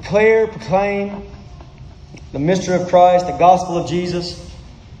declare, proclaim the mystery of Christ, the gospel of Jesus.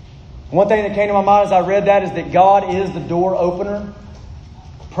 One thing that came to my mind as I read that is that God is the door opener.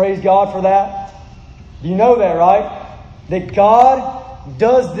 Praise God for that. Do you know that, right? That God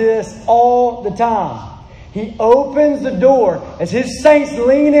does this all the time. He opens the door as His saints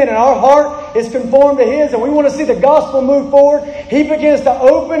lean in and our heart is conformed to His and we want to see the gospel move forward. He begins to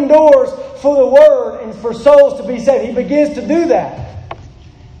open doors for the Word and for souls to be saved. He begins to do that.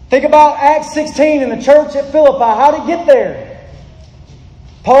 Think about Acts 16 in the church at Philippi. How did it get there?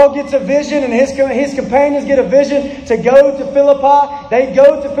 Paul gets a vision and his companions get a vision to go to Philippi. They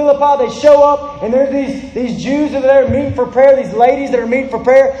go to Philippi. They show up and there's these Jews that are there meeting for prayer. These ladies that are meeting for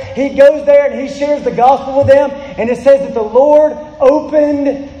prayer. He goes there and he shares the gospel with them. And it says that the Lord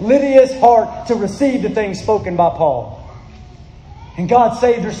opened Lydia's heart to receive the things spoken by Paul. And God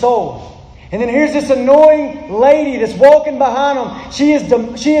saved her soul. And then here's this annoying lady that's walking behind them. She is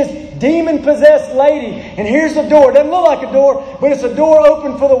demon-possessed lady. And here's the door. It doesn't look like a door, but it's a door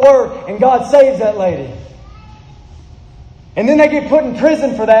open for the Word. And God saves that lady. And then they get put in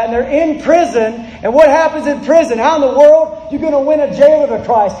prison for that. And they're in prison. And what happens in prison? How in the world you're going to win a jailer to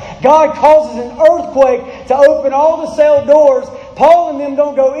Christ? God causes an earthquake to open all the cell doors. Paul and them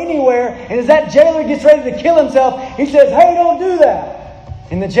don't go anywhere. And as that jailer gets ready to kill himself, he says, hey, don't do that.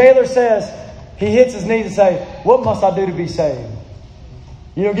 And the jailer says, he hits his knees and says, what must I do to be saved?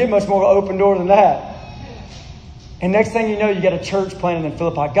 You don't get much more of an open door than that. And next thing you know, you got a church planted in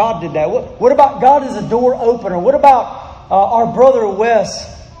Philippi. God did that. What about God as a door opener? What about our brother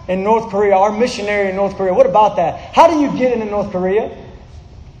Wes in North Korea, our missionary in North Korea? What about that? How do you get into North Korea?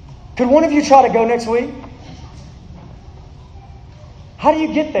 Could one of you try to go next week? How do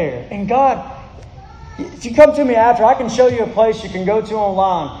you get there? And God, if you come to me after, I can show you a place you can go to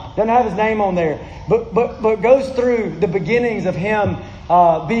online. Doesn't have his name on there. But goes through the beginnings of him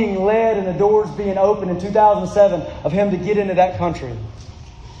being led and the doors being opened in 2007 of him to get into that country.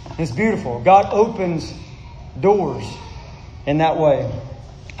 It's beautiful. God opens doors in that way.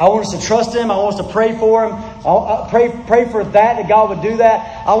 I want us to trust Him. I want us to pray for Him. Pray for that God would do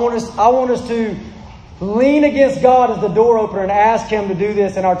that. I want us to lean against God as the door opener and ask Him to do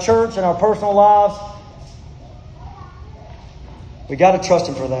this in our church and our personal lives. We got to trust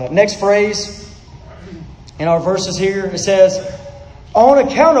Him for that. Next phrase in our verses here, it says, on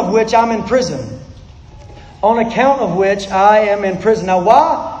account of which I'm in prison. On account of which I am in prison. Now,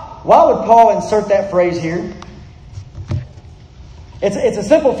 why would Paul insert that phrase here? It's a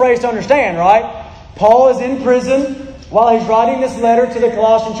simple phrase to understand, right? Paul is in prison while he's writing this letter to the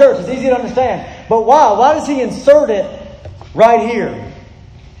Colossian church. It's easy to understand. But why? Why does he insert it right here?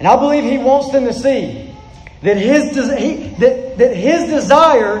 And I believe he wants them to see that his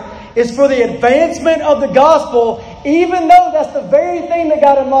desire is for the advancement of the gospel even though that's the very thing that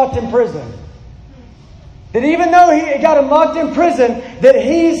got him locked in prison. That even though he got him locked in prison, that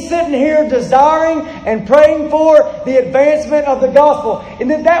he's sitting here desiring and praying for the advancement of the gospel.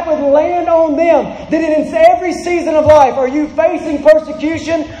 And that would land on them. That in every season of life, are you facing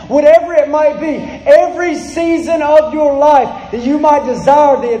persecution? Whatever it might be. Every season of your life, that you might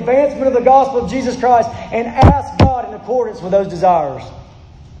desire the advancement of the gospel of Jesus Christ and ask God in accordance with those desires.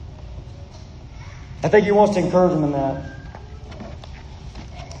 I think He wants to encourage them in that.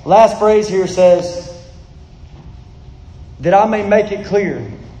 Last phrase here says, that I may make it clear,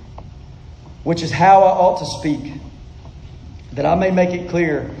 which is how I ought to speak. That I may make it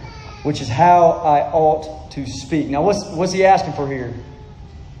clear, which is how I ought to speak. Now, what's he asking for here?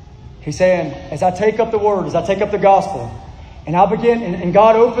 He's saying, as I take up the word, as I take up the gospel, and I begin, and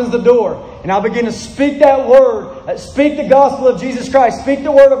God opens the door, and I begin to speak that word, speak the gospel of Jesus Christ, speak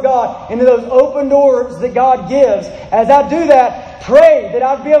the word of God into those open doors that God gives. As I do that, pray that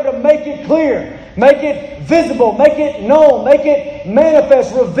I'd be able to make it clear. Make it visible. Make it known. Make it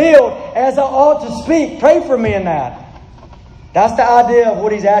manifest, revealed as I ought to speak. Pray for me in that. That's the idea of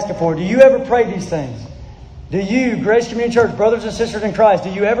what he's asking for. Do you ever pray these things? Do you, Grace Community Church, brothers and sisters in Christ,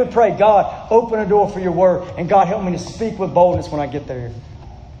 do you ever pray, God, open a door for your word, and God, help me to speak with boldness when I get there?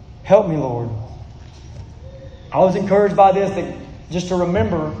 Help me, Lord. I was encouraged by this, that just to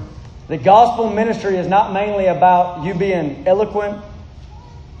remember that gospel ministry is not mainly about you being eloquent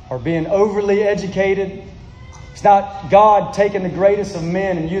or being overly educated. It's not God taking the greatest of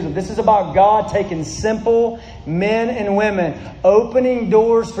men and using them. This is about God taking simple men and women, opening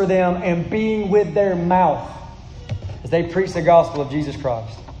doors for them and being with their mouth as they preach the gospel of Jesus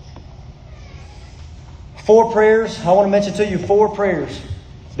Christ. 4 prayers. I want to mention to you 4 prayers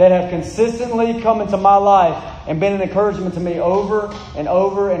that have consistently come into my life and been an encouragement to me over and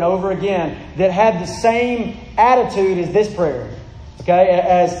over and over again, that have the same attitude as this prayer. Okay,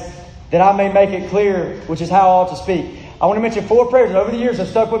 as that I may make it clear, which is how I ought to speak. I want to mention 4 prayers that over the years have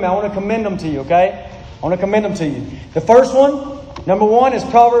stuck with me. I want to commend them to you, okay? I want to commend them to you. The first one, number 1, is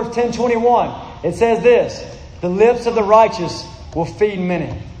Proverbs 10:21. It says this, the lips of the righteous will feed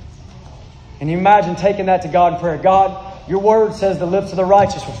many. And you imagine taking that to God in prayer. God, your word says the lips of the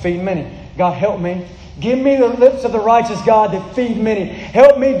righteous will feed many. God, help me. Give me the lips of the righteous, God, that feed many.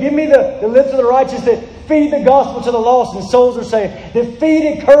 Help me. Give me the lips of the righteous that feed the gospel to the lost and souls are saved. That feed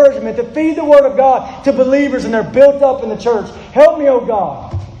encouragement. That feed the word of God to believers and they're built up in the church. Help me, oh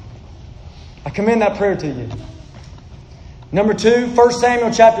God. I commend that prayer to you. Number 2, 1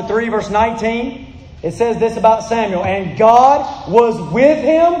 Samuel chapter 3, verse 19. It says this about Samuel. And God was with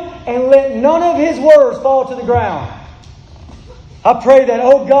him and let none of his words fall to the ground. I pray that,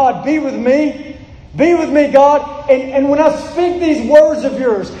 oh God, be with me. Be with me, God. And when I speak these words of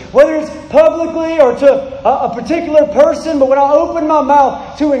yours, whether it's publicly or to a particular person, but when I open my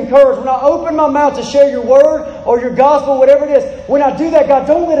mouth to encourage, when I open my mouth to share your word or your gospel, whatever it is, when I do that, God,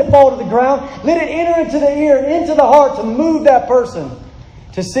 don't let it fall to the ground. Let it enter into the ear and into the heart to move that person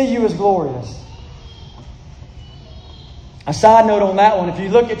to see you as glorious. A side note on that one, if you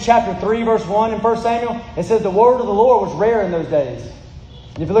look at chapter 3, verse 1 in 1 Samuel, it says the word of the Lord was rare in those days.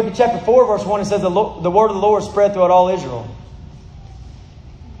 And if you look at chapter 4, verse 1, it says the word of the Lord spread throughout all Israel.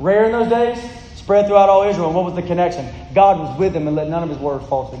 Rare in those days, spread throughout all Israel. And what was the connection? God was with them and let none of his words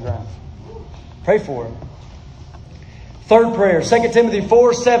fall to the ground. Pray for him. Third prayer, 2 Timothy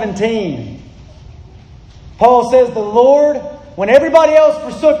 4:17. Paul says the Lord, when everybody else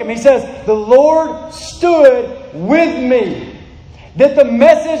forsook him, he says, the Lord stood with me, that the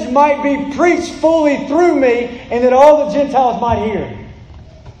message might be preached fully through me, and that all the Gentiles might hear.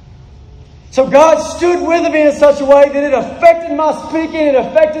 So God stood with me in such a way that it affected my speaking, it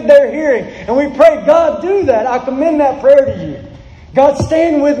affected their hearing. And we pray, God, do that. I commend that prayer to you. God,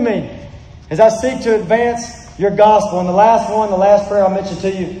 stand with me as I seek to advance your gospel. And the last one, the last prayer I'll mention to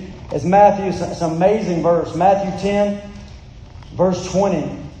you is Matthew. It's an amazing verse. Matthew 10, verse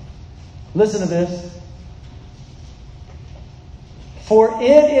 20. Listen to this. For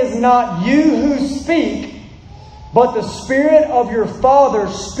it is not you who speak, but the Spirit of your Father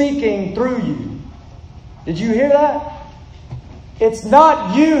speaking through you. Did you hear that? It's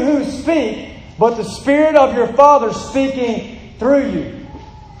not you who speak, but the Spirit of your Father speaking through you.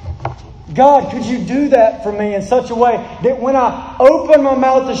 God, could you do that for me in such a way that when I open my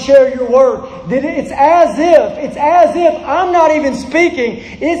mouth to share your word, that it's as if I'm not even speaking.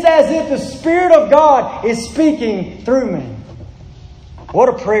 It's as if the Spirit of God is speaking through me. What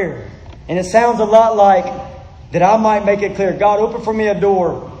a prayer. And it sounds a lot like that I might make it clear. God, open for me a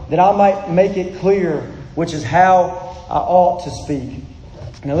door that I might make it clear, which is how I ought to speak.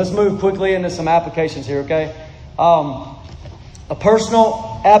 Now let's move quickly into some applications here, okay? A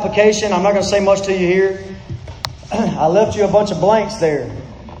personal application. I'm not going to say much to you here. I left you a bunch of blanks there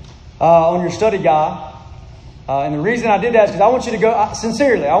on your study guide. And the reason I did that is because I want you to go,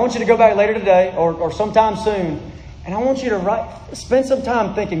 sincerely, I want you to go back later today or sometime soon. And I want you to spend some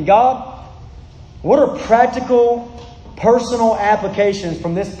time thinking, God, what are practical, personal applications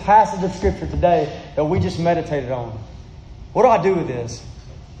from this passage of Scripture today that we just meditated on? What do I do with this?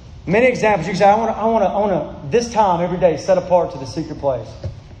 Many examples. You can say, I want to this time every day set apart to the secret place.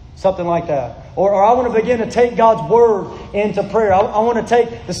 Something like that. Or I want to begin to take God's Word into prayer. I want to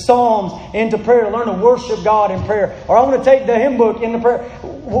take the Psalms into prayer, learn to worship God in prayer. Or I want to take the hymn book into prayer.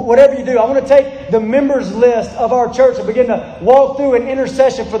 Whatever you do, I want to take the members list of our church and begin to walk through an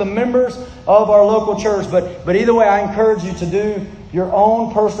intercession for the members of our local church. But either way, I encourage you to do your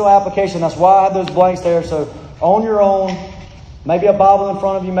own personal application. That's why I have those blanks there. So on your own, maybe a Bible in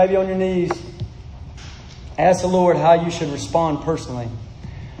front of you, maybe on your knees, ask the Lord how you should respond personally.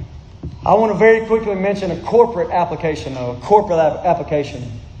 I want to very quickly mention a corporate application, though. A corporate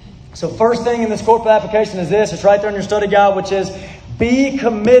application. So first thing in this corporate application is this. It's right there in your study guide, which is be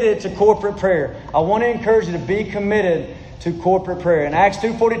committed to corporate prayer. I want to encourage you to be committed to corporate prayer. In Acts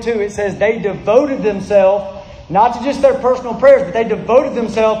 2:42, it says they devoted themselves, not to just their personal prayers, but they devoted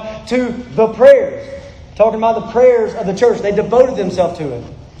themselves to the prayers. Talking about the prayers of the church. They devoted themselves to it.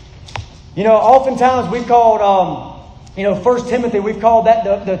 You know, oftentimes we've called... 1 Timothy, we've called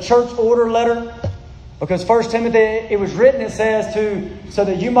that the church order letter. Because 1 Timothy, it was written, it says, so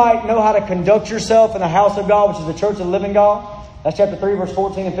that you might know how to conduct yourself in the house of God, which is the church of the living God. That's chapter 3, verse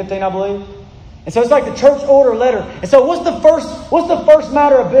 14 and 15, I believe. And so it's like the church order letter. And so what's the first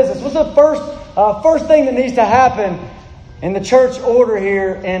matter of business? What's the first thing that needs to happen in the church order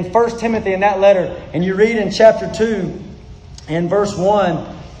here in 1 Timothy in that letter? And you read in chapter 2 and verse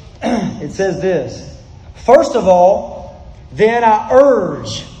 1, it says this. First of all, then I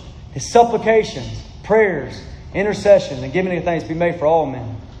urge his supplications, prayers, intercessions, and giving of thanks be made for all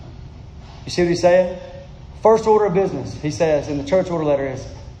men. You see what he's saying? First order of business, he says in the church order letter, is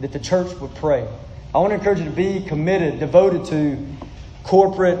that the church would pray. I want to encourage you to be committed, devoted to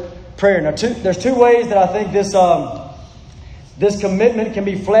corporate prayer. Now, there's two ways that I think this commitment can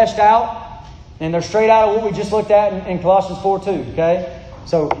be fleshed out, and they're straight out of what we just looked at in Colossians 4:2. Okay,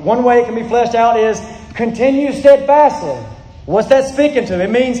 so one way it can be fleshed out is continue steadfastly. What's that speaking to?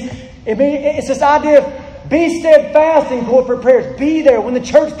 It means it's this idea of be steadfast in corporate prayers. Be there when the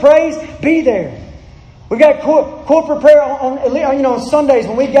church prays. Be there. We've got corporate prayer on Sundays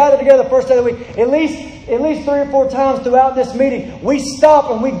when we gather together the first day of the week. At least 3 or 4 times throughout this meeting, we stop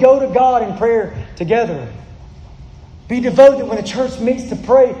and we go to God in prayer together. Be devoted when the church meets to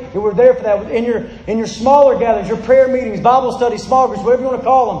pray. That we're there for that. In your smaller gatherings, your prayer meetings, Bible studies, small groups, whatever you want to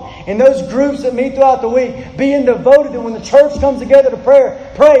call them. In those groups that meet throughout the week, being devoted that when the church comes together to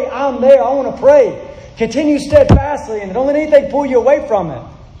pray, I'm there. I want to pray. Continue steadfastly and don't let anything pull you away from it.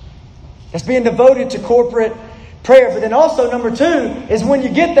 That's being devoted to corporate prayer. But then also, number 2 is when you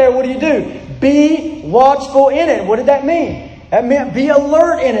get there, what do? Be watchful in it. What did that mean? That meant be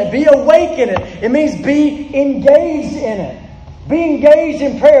alert in it. Be awake in it. It means be engaged in it. Be engaged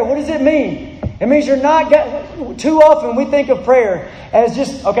in prayer. What does it mean? It means you're not... Too often we think of prayer as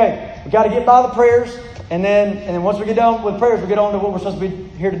just, okay, we got to get by the prayers. And then once we get done with prayers, we get on to what we're supposed to be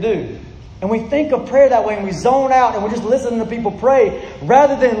here to do. And we think of prayer that way and we zone out and we're just listening to people pray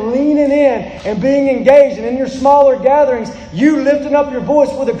rather than leaning in and being engaged. And in your smaller gatherings, you lifting up your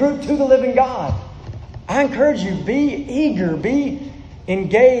voice with a group to the living God. I encourage you, be eager, be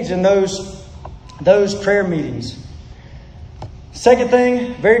engaged in those prayer meetings. Second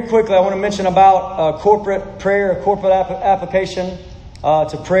thing, very quickly, I want to mention about corporate prayer, a corporate application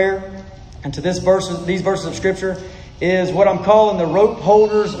to prayer and to these verses of Scripture is what I'm calling the rope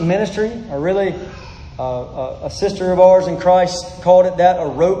holders ministry. Or really, a sister of ours in Christ called it that, a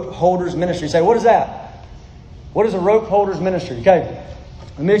rope holders ministry. You say, what is that? What is a rope holders ministry? Okay,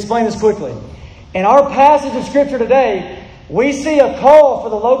 let me explain this quickly. In our passage of Scripture today, we see a call for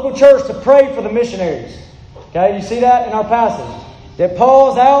the local church to pray for the missionaries. Okay, you see that in our passage? That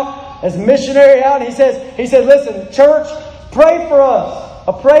Paul's out as missionary out, and he says, listen, church, pray for us.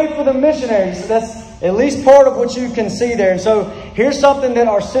 Pray for the missionaries. So that's at least part of what you can see there. And so here's something that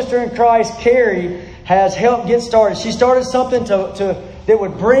our sister in Christ, Carrie, has helped get started. She started something that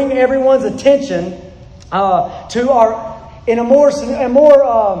would bring everyone's attention to our, in a more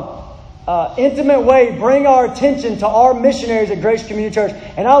intimate way, bring our attention to our missionaries at Grace Community Church.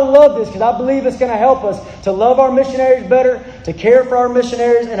 And I love this because I believe it's going to help us to love our missionaries better, to care for our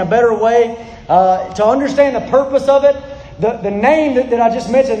missionaries in a better way, to understand the purpose of it. The name that I just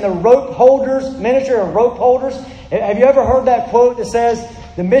mentioned, the rope holders, ministry of rope holders. Have you ever heard that quote that says,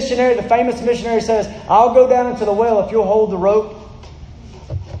 the missionary, the famous missionary says, I'll go down into the well if you'll hold the rope?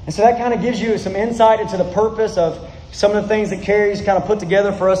 And so that kind of gives you some insight into the purpose of some of the things that Carrie's kind of put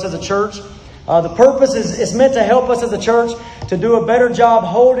together for us as a church. The purpose is meant to help us as a church to do a better job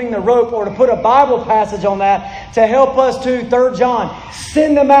holding the rope, or to put a Bible passage on that to help us to 3 John.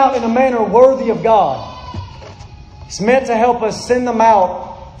 Send them out in a manner worthy of God. It's meant to help us send them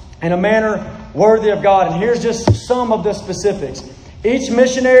out in a manner worthy of God. And here's just some of the specifics. Each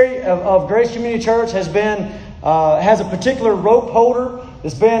missionary of Grace Community Church has a particular rope holder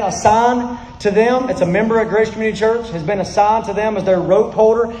that's been assigned to them. It's a member at Grace Community Church, has been assigned to them as their rope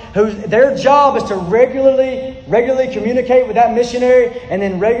holder, their job is to regularly communicate with that missionary, and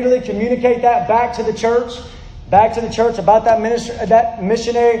then regularly communicate that back to the church about that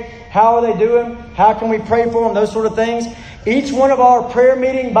missionary. How are they doing? How can we pray for them? Those sort of things. Each one of our prayer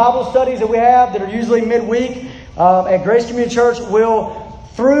meeting Bible studies that we have that are usually midweek at Grace Community Church will,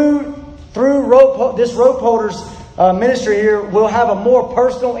 through this rope holders ministry here, will have a more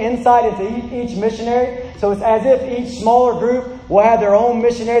personal insight into each missionary. So it's as if each smaller group will have their own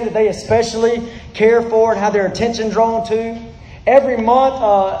missionary that they especially care for and have their attention drawn to. Every month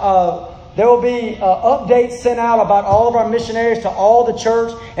there will be updates sent out about all of our missionaries to all the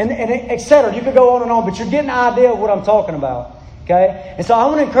church, and etc. You could go on and on, but you're getting an idea of what I'm talking about. Okay? And so I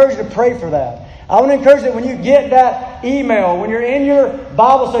want to encourage you to pray for that. I want to encourage that when you get that email, when you're in your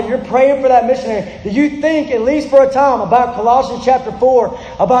Bible study, you're praying for that missionary, that you think at least for a time about Colossians chapter 4,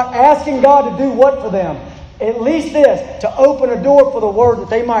 about asking God to do what for them? At least this, to open a door for the word that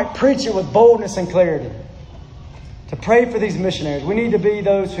they might preach it with boldness and clarity. To pray for these missionaries. We need to be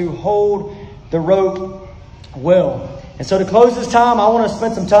those who hold the rope well. And so to close this time, I want to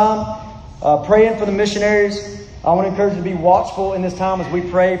spend some time praying for the missionaries. I want to encourage you to be watchful in this time as we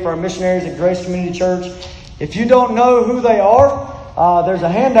pray for our missionaries at Grace Community Church. If you don't know who they are, there's a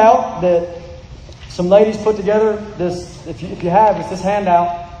handout that some ladies put together. If you have, it's this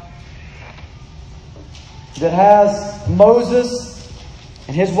handout that has Moses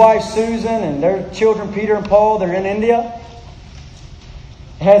and his wife Susan and their children Peter and Paul. They're in India.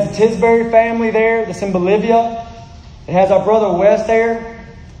 It has the Tisbury family there that's in Bolivia. It has our brother Wes there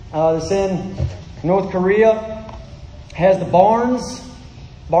that's in North Korea. It has the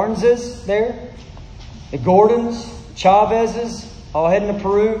Barneses there, the Gordons, Chavezes, all heading to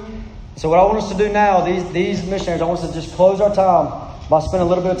Peru. So what I want us to do now, these missionaries, I want us to just close our time by spending a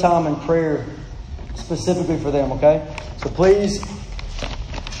little bit of time in prayer specifically for them, okay? So please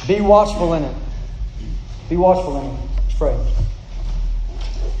be watchful in it. Be watchful in it. Let's pray.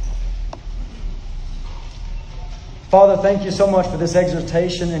 Father, thank you so much for this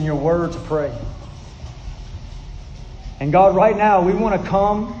exhortation in your word to pray. And God, right now, we want to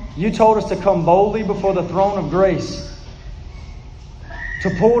come. You told us to come boldly before the throne of grace, to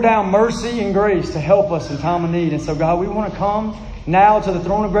pull down mercy and grace to help us in time of need. And so, God, we want to come now to the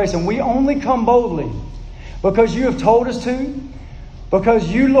throne of grace. And we only come boldly because you have told us to.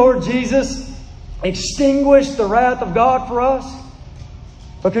 Because you, Lord Jesus, extinguished the wrath of God for us.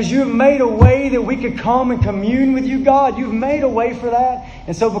 Because you have made a way that we could come and commune with you, God. You've made a way for that.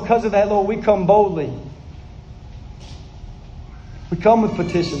 And so because of that, Lord, we come boldly. We come with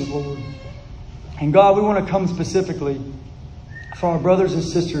petitions, Lord. And God, we want to come specifically for our brothers and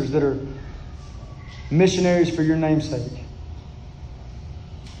sisters that are missionaries for your name's sake.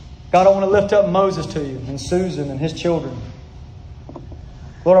 God, I want to lift up Moses to you and Susan and his children.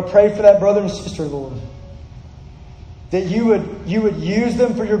 Lord, I pray for that brother and sister, Lord, that you would use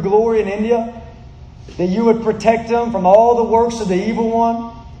them for your glory in India, that you would protect them from all the works of the evil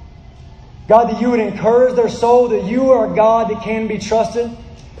one. God, that you would encourage their soul, that you are a God that can be trusted.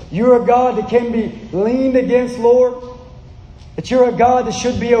 You are a God that can be leaned against, Lord. That you're a God that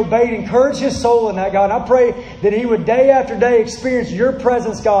should be obeyed. Encourage his soul in that, God. And I pray that he would day after day experience your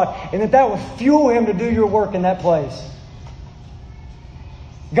presence, God, and that would fuel him to do your work in that place.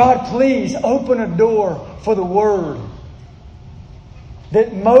 God, please open a door for the word,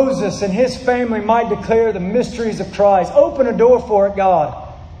 that Moses and his family might declare the mysteries of Christ. Open a door for it, God.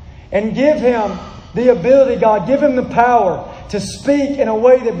 And give him the ability, God. Give him the power to speak in a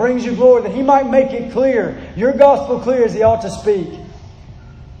way that brings you glory, that he might make it clear, your gospel clear as he ought to speak.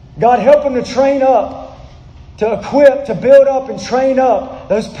 God, help him to train up, to equip, to build up and train up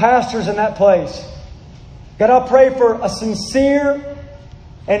those pastors in that place. God, I pray for a sincere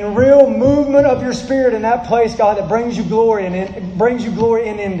and real movement of your Spirit in that place, God, that brings you glory and brings you glory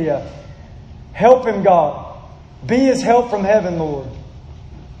in India. Help him, God. Be his help from heaven, Lord.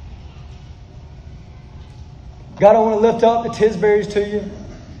 God, I want to lift up the Tisberries to you,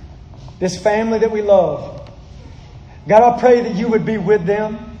 this family that we love. God, I pray that you would be with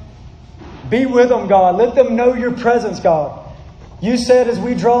them. Be with them, God. Let them know your presence, God. You said as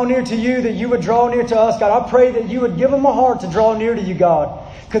we draw near to you that you would draw near to us, God. I pray that you would give them a heart to draw near to you, God.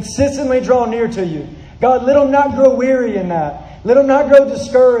 Consistently draw near to you. God, let them not grow weary in that. Let them not grow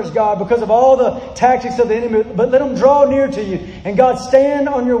discouraged, God, because of all the tactics of the enemy. But let them draw near to you. And God, stand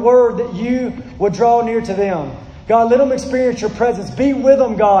on your word that you would draw near to them. God, let them experience your presence. Be with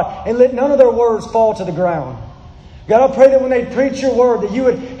them, God, and let none of their words fall to the ground. God, I pray that when they preach your word, that you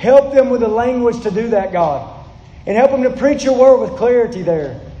would help them with the language to do that, God. And help them to preach your word with clarity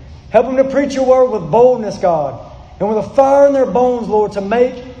there. Help them to preach your word with boldness, God. And with a fire in their bones, Lord, to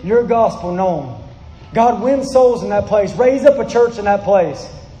make your gospel known. God, win souls in that place. Raise up a church in that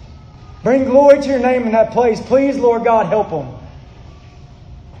place. Bring glory to your name in that place. Please, Lord God, help them.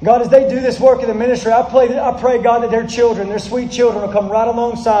 God, as they do this work in the ministry, I pray, God, that their children, their sweet children, will come right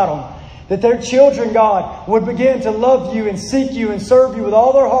alongside them. That their children, God, would begin to love you and seek you and serve you with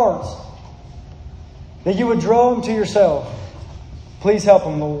all their hearts. That you would draw them to yourself. Please help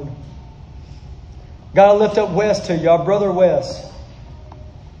them, Lord. God, I lift up Wes to you, our brother Wes.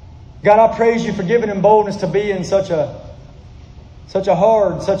 God, I praise you for giving him boldness to be in such a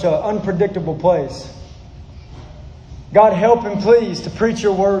hard, such an unpredictable place. God, help him, please, to preach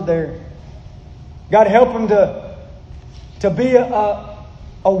your word there. God, help him to be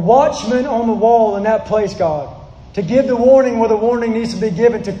a watchman on the wall in that place, God. To give the warning where the warning needs to be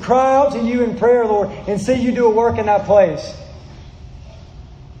given. To cry out to you in prayer, Lord, and see you do a work in that place.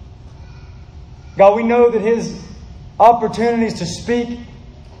 God, we know that his opportunities to speak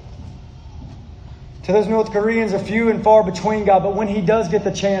to those North Koreans are few and far between, God. But when he does get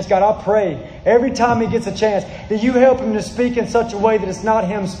the chance, God, I pray every time he gets a chance that you help him to speak in such a way that it's not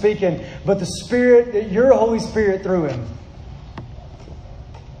him speaking, but the Spirit, that your Holy Spirit through him.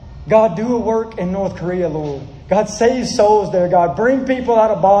 God, do a work in North Korea, Lord. God, save souls there, God. Bring people out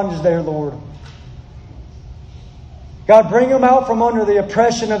of bondage there, Lord. God, bring them out from under the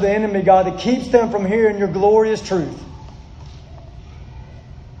oppression of the enemy, God, that keeps them from hearing your glorious truth.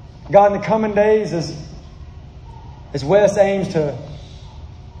 God, in the coming days, as Wes aims to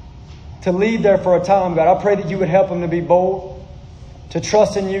lead there for a time, God, I pray that you would help him to be bold, to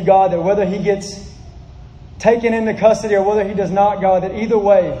trust in you, God, that whether he gets taken into custody or whether he does not, God, that either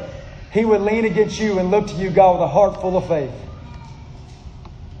way, he would lean against you and look to you, God, with a heart full of faith.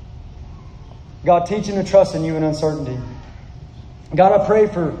 God, teach him to trust in you in uncertainty. God, I pray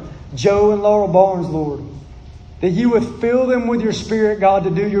for Joe and Laurel Barnes, Lord, that you would fill them with your Spirit, God, to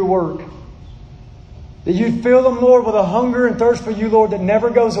do your work. That you'd fill them, Lord, with a hunger and thirst for you, Lord, that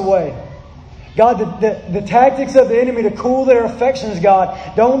never goes away. God, the tactics of the enemy to cool their affections,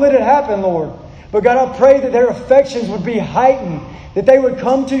 God, don't let it happen, Lord. But God, I pray that their affections would be heightened. That they would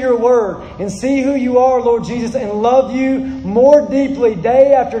come to your word and see who you are, Lord Jesus, and love you more deeply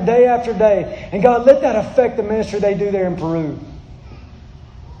day after day after day. And God, let that affect the ministry they do there in Peru.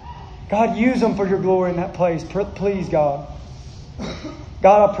 God, use them for your glory in that place. Please, God.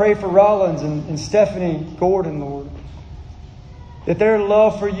 God, I pray for Rollins and Stephanie Gordon, Lord. That their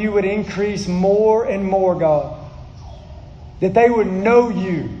love for you would increase more and more, God. That they would know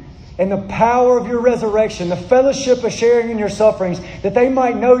you. And the power of your resurrection, the fellowship of sharing in your sufferings, that they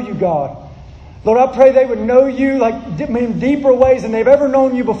might know you, God. Lord, I pray they would know you in deeper ways than they've ever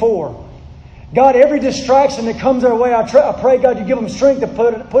known you before. God, every distraction that comes their way, I pray, God, you give them strength to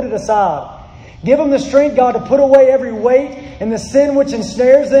put it aside. Give them the strength, God, to put away every weight and the sin which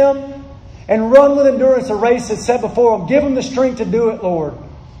ensnares them and run with endurance a race that's set before them. Give them the strength to do it, Lord.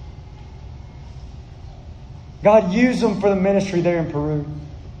 God, use them for the ministry there in Peru.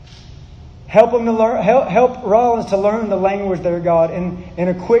 Help them to learn. Help Rollins to learn the language there, God, in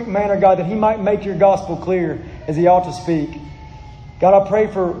a quick manner, God, that he might make your gospel clear as he ought to speak. God, I pray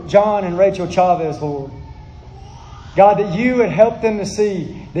for John and Rachel Chavez, Lord. God, that you would help them to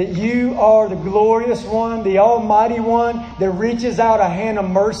see that you are the glorious one, the almighty one that reaches out a hand of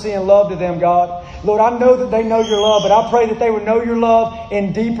mercy and love to them, God. Lord, I know that they know your love, but I pray that they would know your love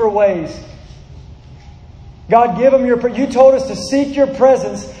in deeper ways. God, give them you told us to seek your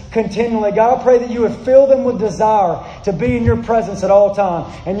presence continually. God, I pray that you would fill them with desire to be in your presence at all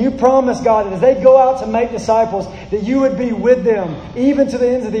times. And you promise, God, that as they go out to make disciples, that you would be with them, even to the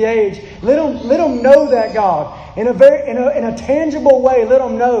ends of the age. Let them know that, God. In a tangible way, let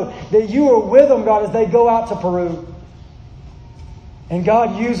them know that you are with them, God, as they go out to Peru. And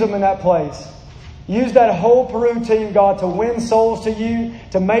God, use them in that place. Use that whole Peru team, God, to win souls to you,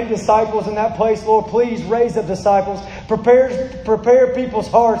 to make disciples in that place. Lord, please raise up disciples. Prepare people's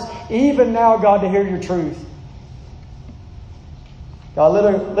hearts, even now, God, to hear your truth.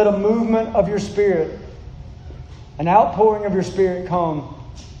 God, let a movement of your Spirit, an outpouring of your Spirit come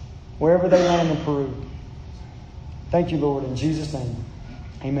wherever they land in Peru. Thank you, Lord, in Jesus' name.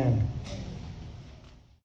 Amen.